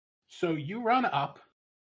 So you run up,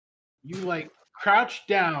 you like crouch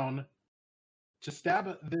down to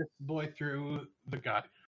stab this boy through the gut,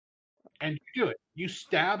 and you do it. You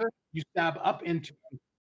stab up into him,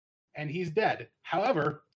 and he's dead.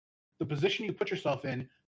 However, the position you put yourself in,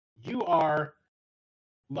 you are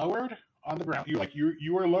lowered on the ground.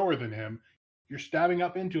 You are lower than him. You're stabbing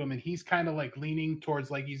up into him, and he's kind of like leaning towards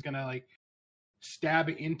like he's gonna like stab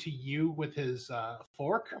into you with his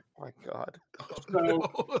fork. Oh my god.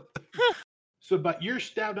 But you're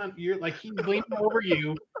stabbed on. You're like he's leaning over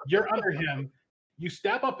you. You're under him. You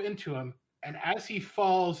stab up into him, and as he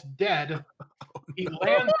falls dead, he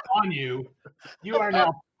lands on you. You are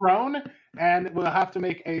now prone, and we'll have to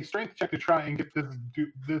make a strength check to try and get this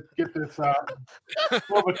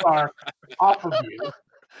Lovitar off of you.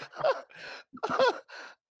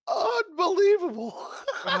 Unbelievable.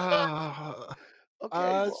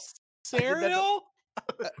 Okay. Cereal?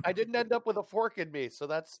 I didn't end up with a fork in me, so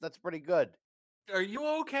that's pretty good. Are you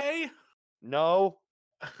okay? No.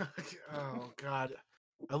 Oh god.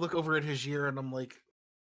 I look over at Hajir and I'm like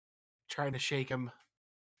trying to shake him.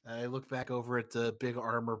 I look back over at the big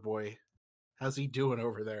armor boy. How's he doing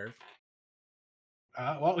over there?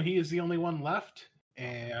 Well, he is the only one left,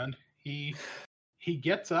 and he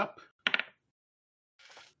gets up.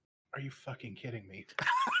 Are you fucking kidding me?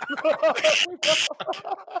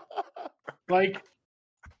 like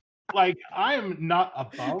I am not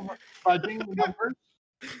above fudging numbers,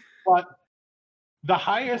 but the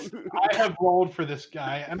highest I have rolled for this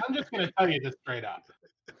guy, and I'm just going to tell you this straight up.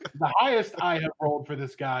 The highest I have rolled for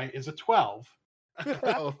this guy is a 12.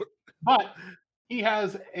 Oh. But he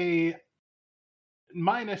has a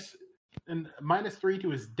minus 3 to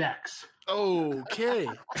his dex. Okay.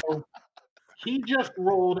 So he just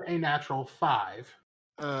rolled a natural 5.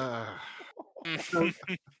 So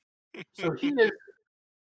he is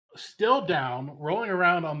still down, rolling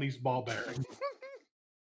around on these ball bearings.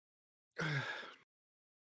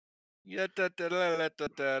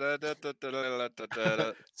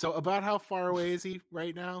 So about how far away is he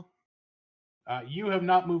right now? You have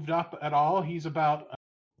not moved up at all. He's about...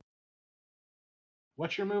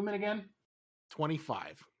 what's your movement again?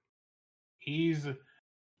 25. He's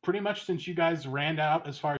pretty much, since you guys ran out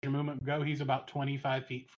as far as your movement go, he's about 25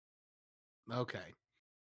 feet. Okay.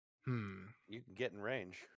 You can get in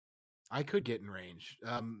range. I could get in range.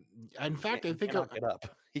 In fact, I think get up.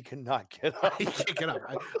 He cannot get up. He can't get up.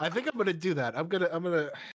 I think I'm gonna do that. I'm gonna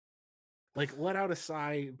like let out a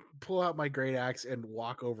sigh, pull out my great axe, and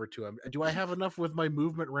walk over to him. Do I have enough with my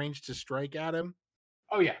movement range to strike at him?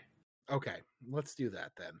 Oh yeah. Okay, let's do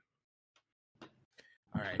that then.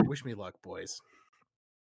 All right, wish me luck, boys.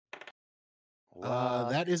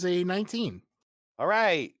 That is a 19. All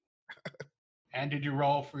right. And did you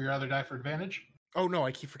roll for your other die for advantage? Oh no,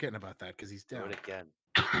 I keep forgetting about that because he's Do down. it again.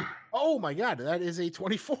 Oh my god, that is a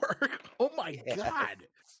 24. Oh my god.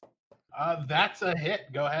 That's a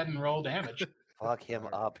hit. Go ahead and roll damage. Fuck him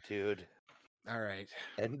up, dude. All right.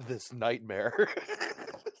 End this nightmare.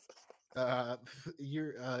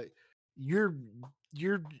 Your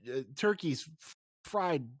turkey's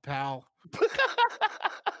fried, pal.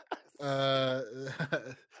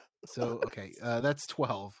 So okay, that's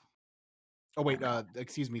 12. Oh wait,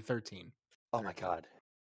 excuse me, 13. Oh my god.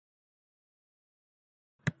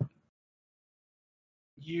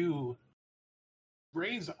 You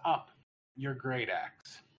raise up your great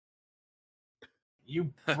axe.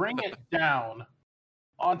 You bring it down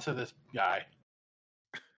onto this guy.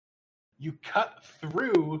 You cut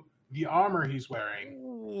through the armor he's wearing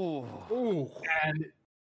Ooh. and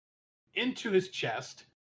into his chest.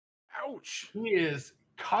 Ouch. He is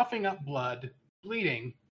coughing up blood,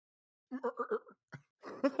 bleeding,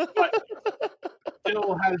 but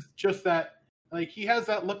still has just that, like, he has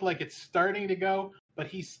that look like it's starting to go, but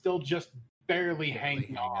he's still just barely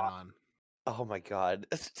hanging on. Oh my god.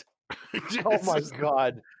 Oh my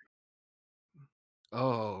god.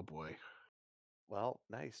 Oh boy. Well,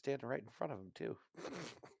 now he's standing right in front of him too.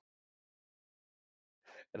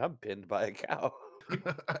 And I'm pinned by a cow.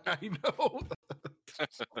 I know.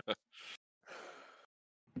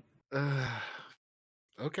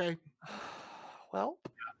 Okay. Well,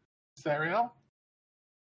 Sariel,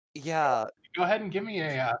 yeah, go ahead and give me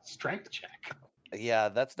a strength check. yeah,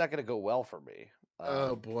 that's not going to go well for me.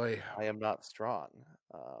 Oh boy. I am not strong.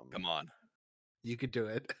 Come on. You could do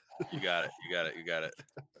it. You got it. You got it. You got it.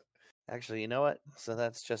 Actually, you know what? So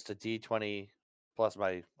that's just a D20 plus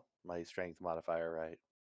my strength modifier, right?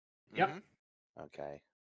 Yep. Mhm. Okay.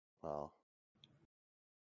 Well.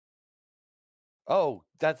 Oh,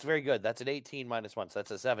 that's very good. That's an 18 minus 1, so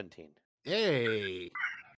that's a 17. Yay.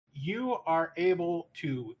 You are able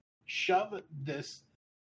to shove this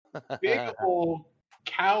big old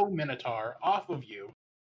cow minotaur off of you,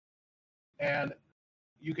 and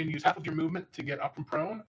you can use half of your movement to get up and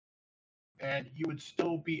prone, and you would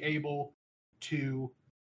still be able to,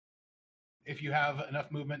 if you have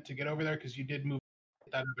enough movement to get over there, because you did move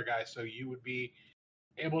that other guy, so you would be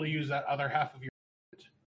able to use that other half of your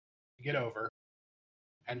movement to get over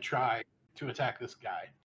and try to attack this guy.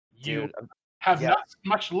 You Dude, have yeah. not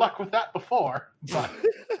much luck with that before, but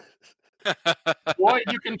boy,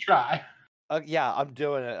 you can try. Yeah, I'm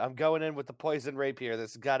doing it. I'm going in with the poison rapier.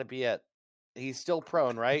 This has got to be it. He's still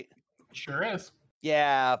prone, right? Sure is.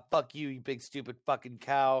 Yeah, fuck you, you big stupid fucking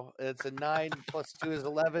cow. It's a 9 plus 2 is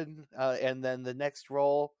 11, and then the next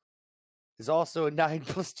roll is also a 9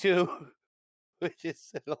 plus 2, which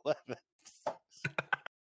is an 11.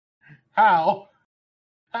 How?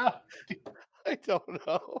 I don't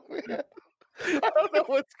know, man. I don't know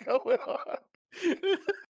what's going on.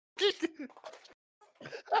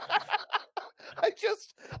 I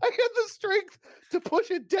had the strength to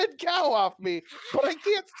push a dead cow off me, but I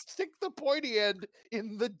can't stick the pointy end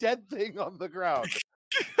in the dead thing on the ground.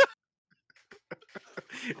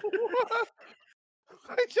 What?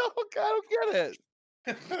 I don't get it.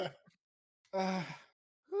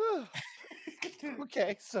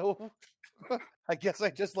 Okay, so I guess I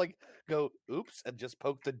just like go oops and just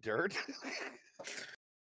poke the dirt.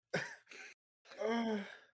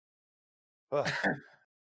 Ugh.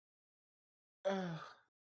 Oh,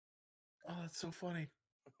 that's so funny.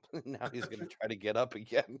 Now he's gonna try to get up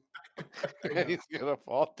again. And he's gonna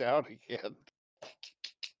fall down again.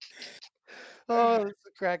 Oh, this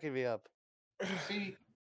is cracking me up. See,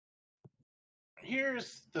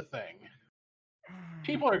 here's the thing.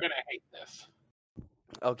 People are going to hate this.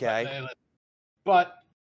 Okay. But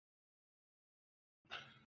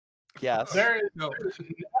Yes. there is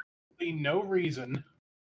absolutely no reason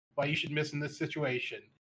why you should miss in this situation.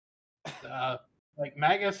 Like,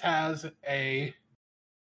 Magus has a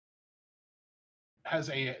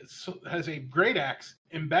great axe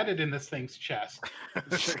embedded in this thing's chest.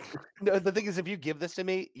 No, the thing is, if you give this to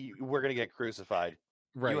me, we're gonna get crucified.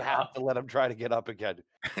 Right. You have to let him try to get up again.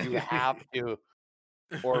 You have to,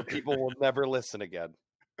 or people will never listen again.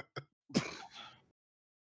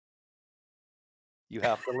 You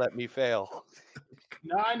have to let me fail.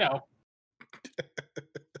 No, I know.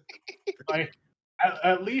 Like,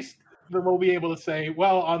 at least we'll be able to say,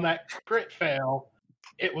 well, on that crit fail,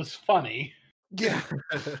 it was funny. Yeah.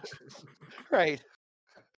 Right.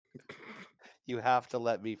 You have to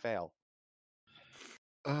let me fail.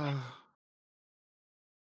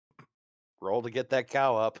 Roll to get that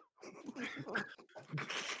cow up.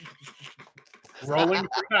 Rolling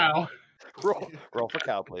for now. Roll for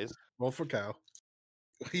cow, please. Roll for cow.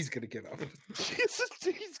 He's gonna get up.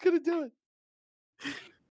 He's gonna do it.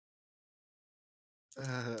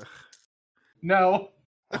 No.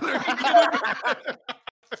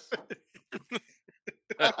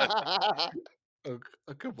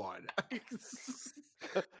 Come on.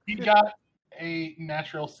 He got a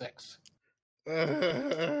natural 6. All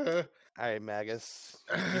right, Magus.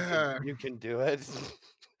 You can do it.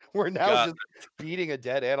 We're now just beating a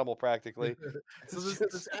dead animal practically. So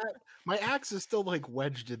my axe is still like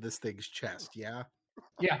wedged in this thing's chest, yeah?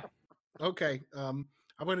 Yeah. Okay. I'm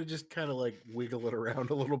gonna just kind of like wiggle it around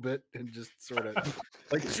a little bit and just sort of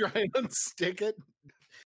like try and unstick it.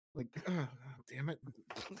 Like, oh, damn it.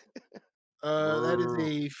 That is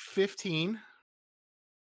a 15.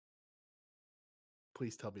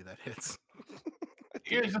 Please tell me that hits.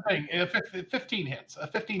 Here's the thing: if 15 hits, a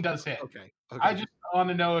 15 does hit. Okay. I just want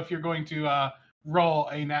to know if you're going to roll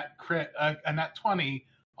a nat 20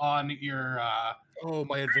 on your Oh,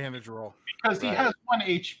 my advantage roll. because he has 1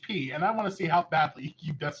 HP, and I want to see how badly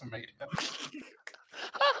you decimate him.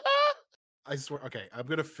 I swear. Okay, I'm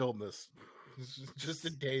gonna film this just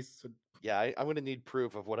in case. Yeah, I'm going to need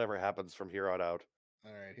proof of whatever happens from here on out.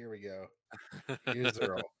 All right, here we go. Here's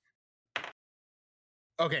the roll.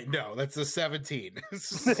 Okay, no, that's a 17.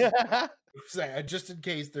 So, just in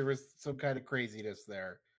case there was some kind of craziness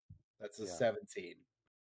there, that's a 17.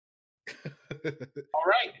 All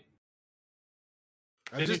right.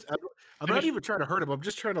 I'm not even trying to hurt him. I'm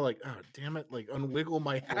just trying to oh damn it, unwiggle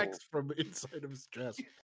my axe from inside of his chest.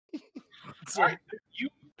 All right. You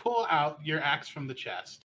pull out your axe from the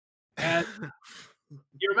chest, and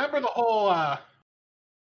you remember the whole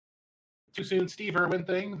too soon Steve Irwin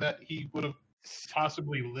thing that he would have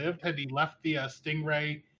possibly lived had he left the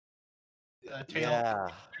stingray tail. Yeah.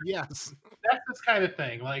 Yes. That's this kind of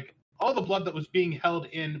thing. Like all the blood that was being held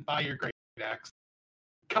in by your great axe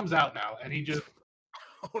comes out now, and he just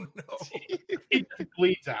he just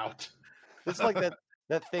bleeds out. It's like that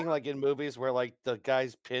thing like in movies where the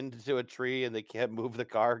guy's pinned to a tree and they can't move the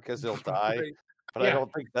car because he'll die. Right. But I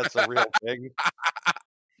don't think that's a real thing.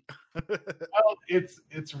 Well, it's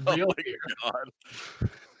real here. God.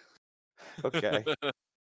 Okay.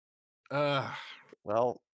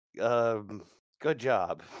 Well, good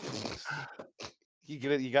job.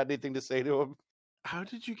 You got anything to say to him? How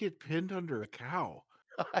did you get pinned under a cow?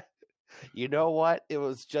 You know what? It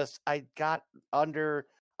was just I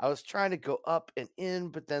was trying to go up and in,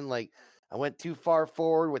 but then I went too far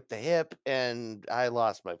forward with the hip and I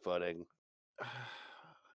lost my footing.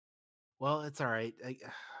 Well, it's all right. I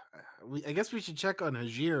guess we should check on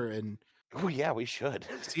Hajir and Oh yeah, we should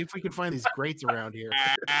see if we can find these grates around here.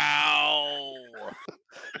 Ow!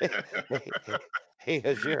 Hey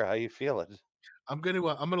Hajir, how you feeling? I'm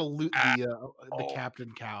gonna loot the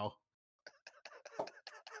captain cow.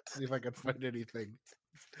 See if I can find anything.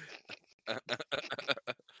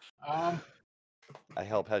 I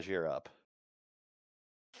help Hajir up.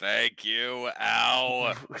 Thank you.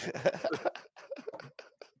 Ow!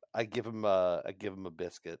 I give him a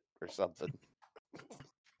biscuit or something.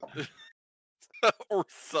 Or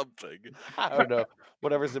something. I don't know.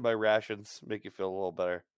 Whatever's in my rations make you feel a little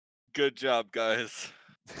better. Good job, guys.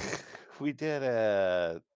 We did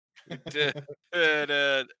it. Did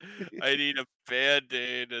it. I need a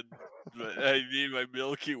Band-Aid and I need my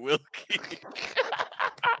Milky Wilkie.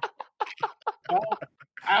 Well,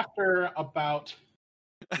 after about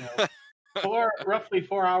roughly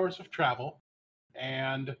 4 hours of travel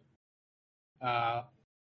and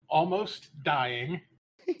almost dying,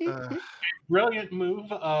 brilliant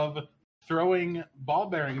move of throwing ball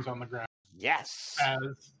bearings on the ground. Yes.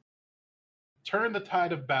 Has turned the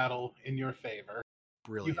tide of battle in your favor.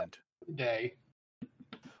 Brilliant. Day.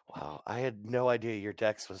 Wow, I had no idea your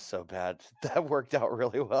dex was so bad. That worked out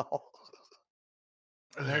really well.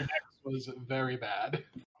 Their dex was very bad.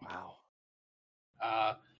 Wow.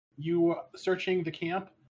 You, searching the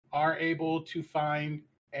camp, are able to find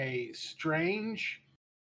a strange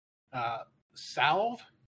salve.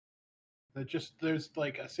 There's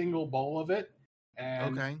a single bowl of it,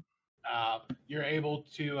 and Okay. You're able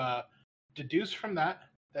to deduce from that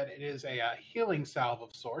it is a healing salve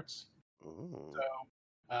of sorts. Ooh. So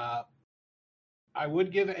I would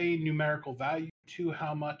give a numerical value to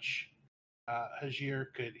how much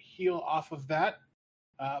Hajir could heal off of that,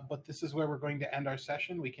 but this is where we're going to end our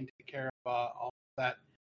session. We can take care of all of that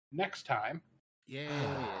next time. Yeah.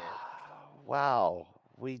 Wow.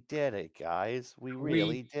 We did it, guys. We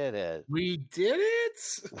really did it. We did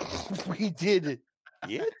it. We did it.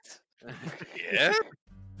 Yeah.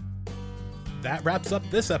 That wraps up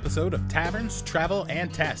this episode of Taverns, Travel,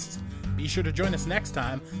 and Tests. Be sure to join us next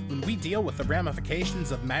time when we deal with the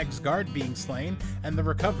ramifications of Mag's guard being slain and the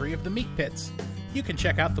recovery of the meat pits. You can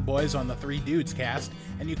check out the boys on the Three Dudes cast,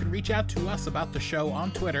 and you can reach out to us about the show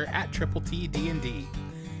on Twitter at TTD.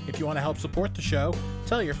 If you want to help support the show,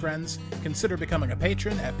 tell your friends, consider becoming a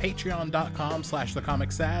patron at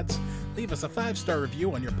patreon.com/thecomicsads, leave us a 5-star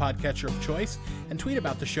review on your podcatcher of choice, and tweet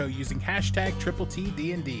about the show using hashtag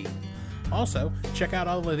TTD. Also, check out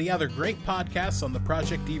all of the other great podcasts on the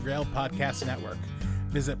Project Derailed Podcast Network.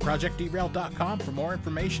 Visit projectderailed.com for more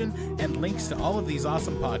information and links to all of these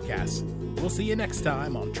awesome podcasts. We'll see you next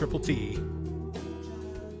time on Triple T.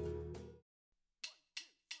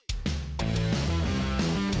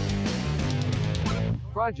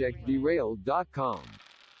 ProjectDerailed.com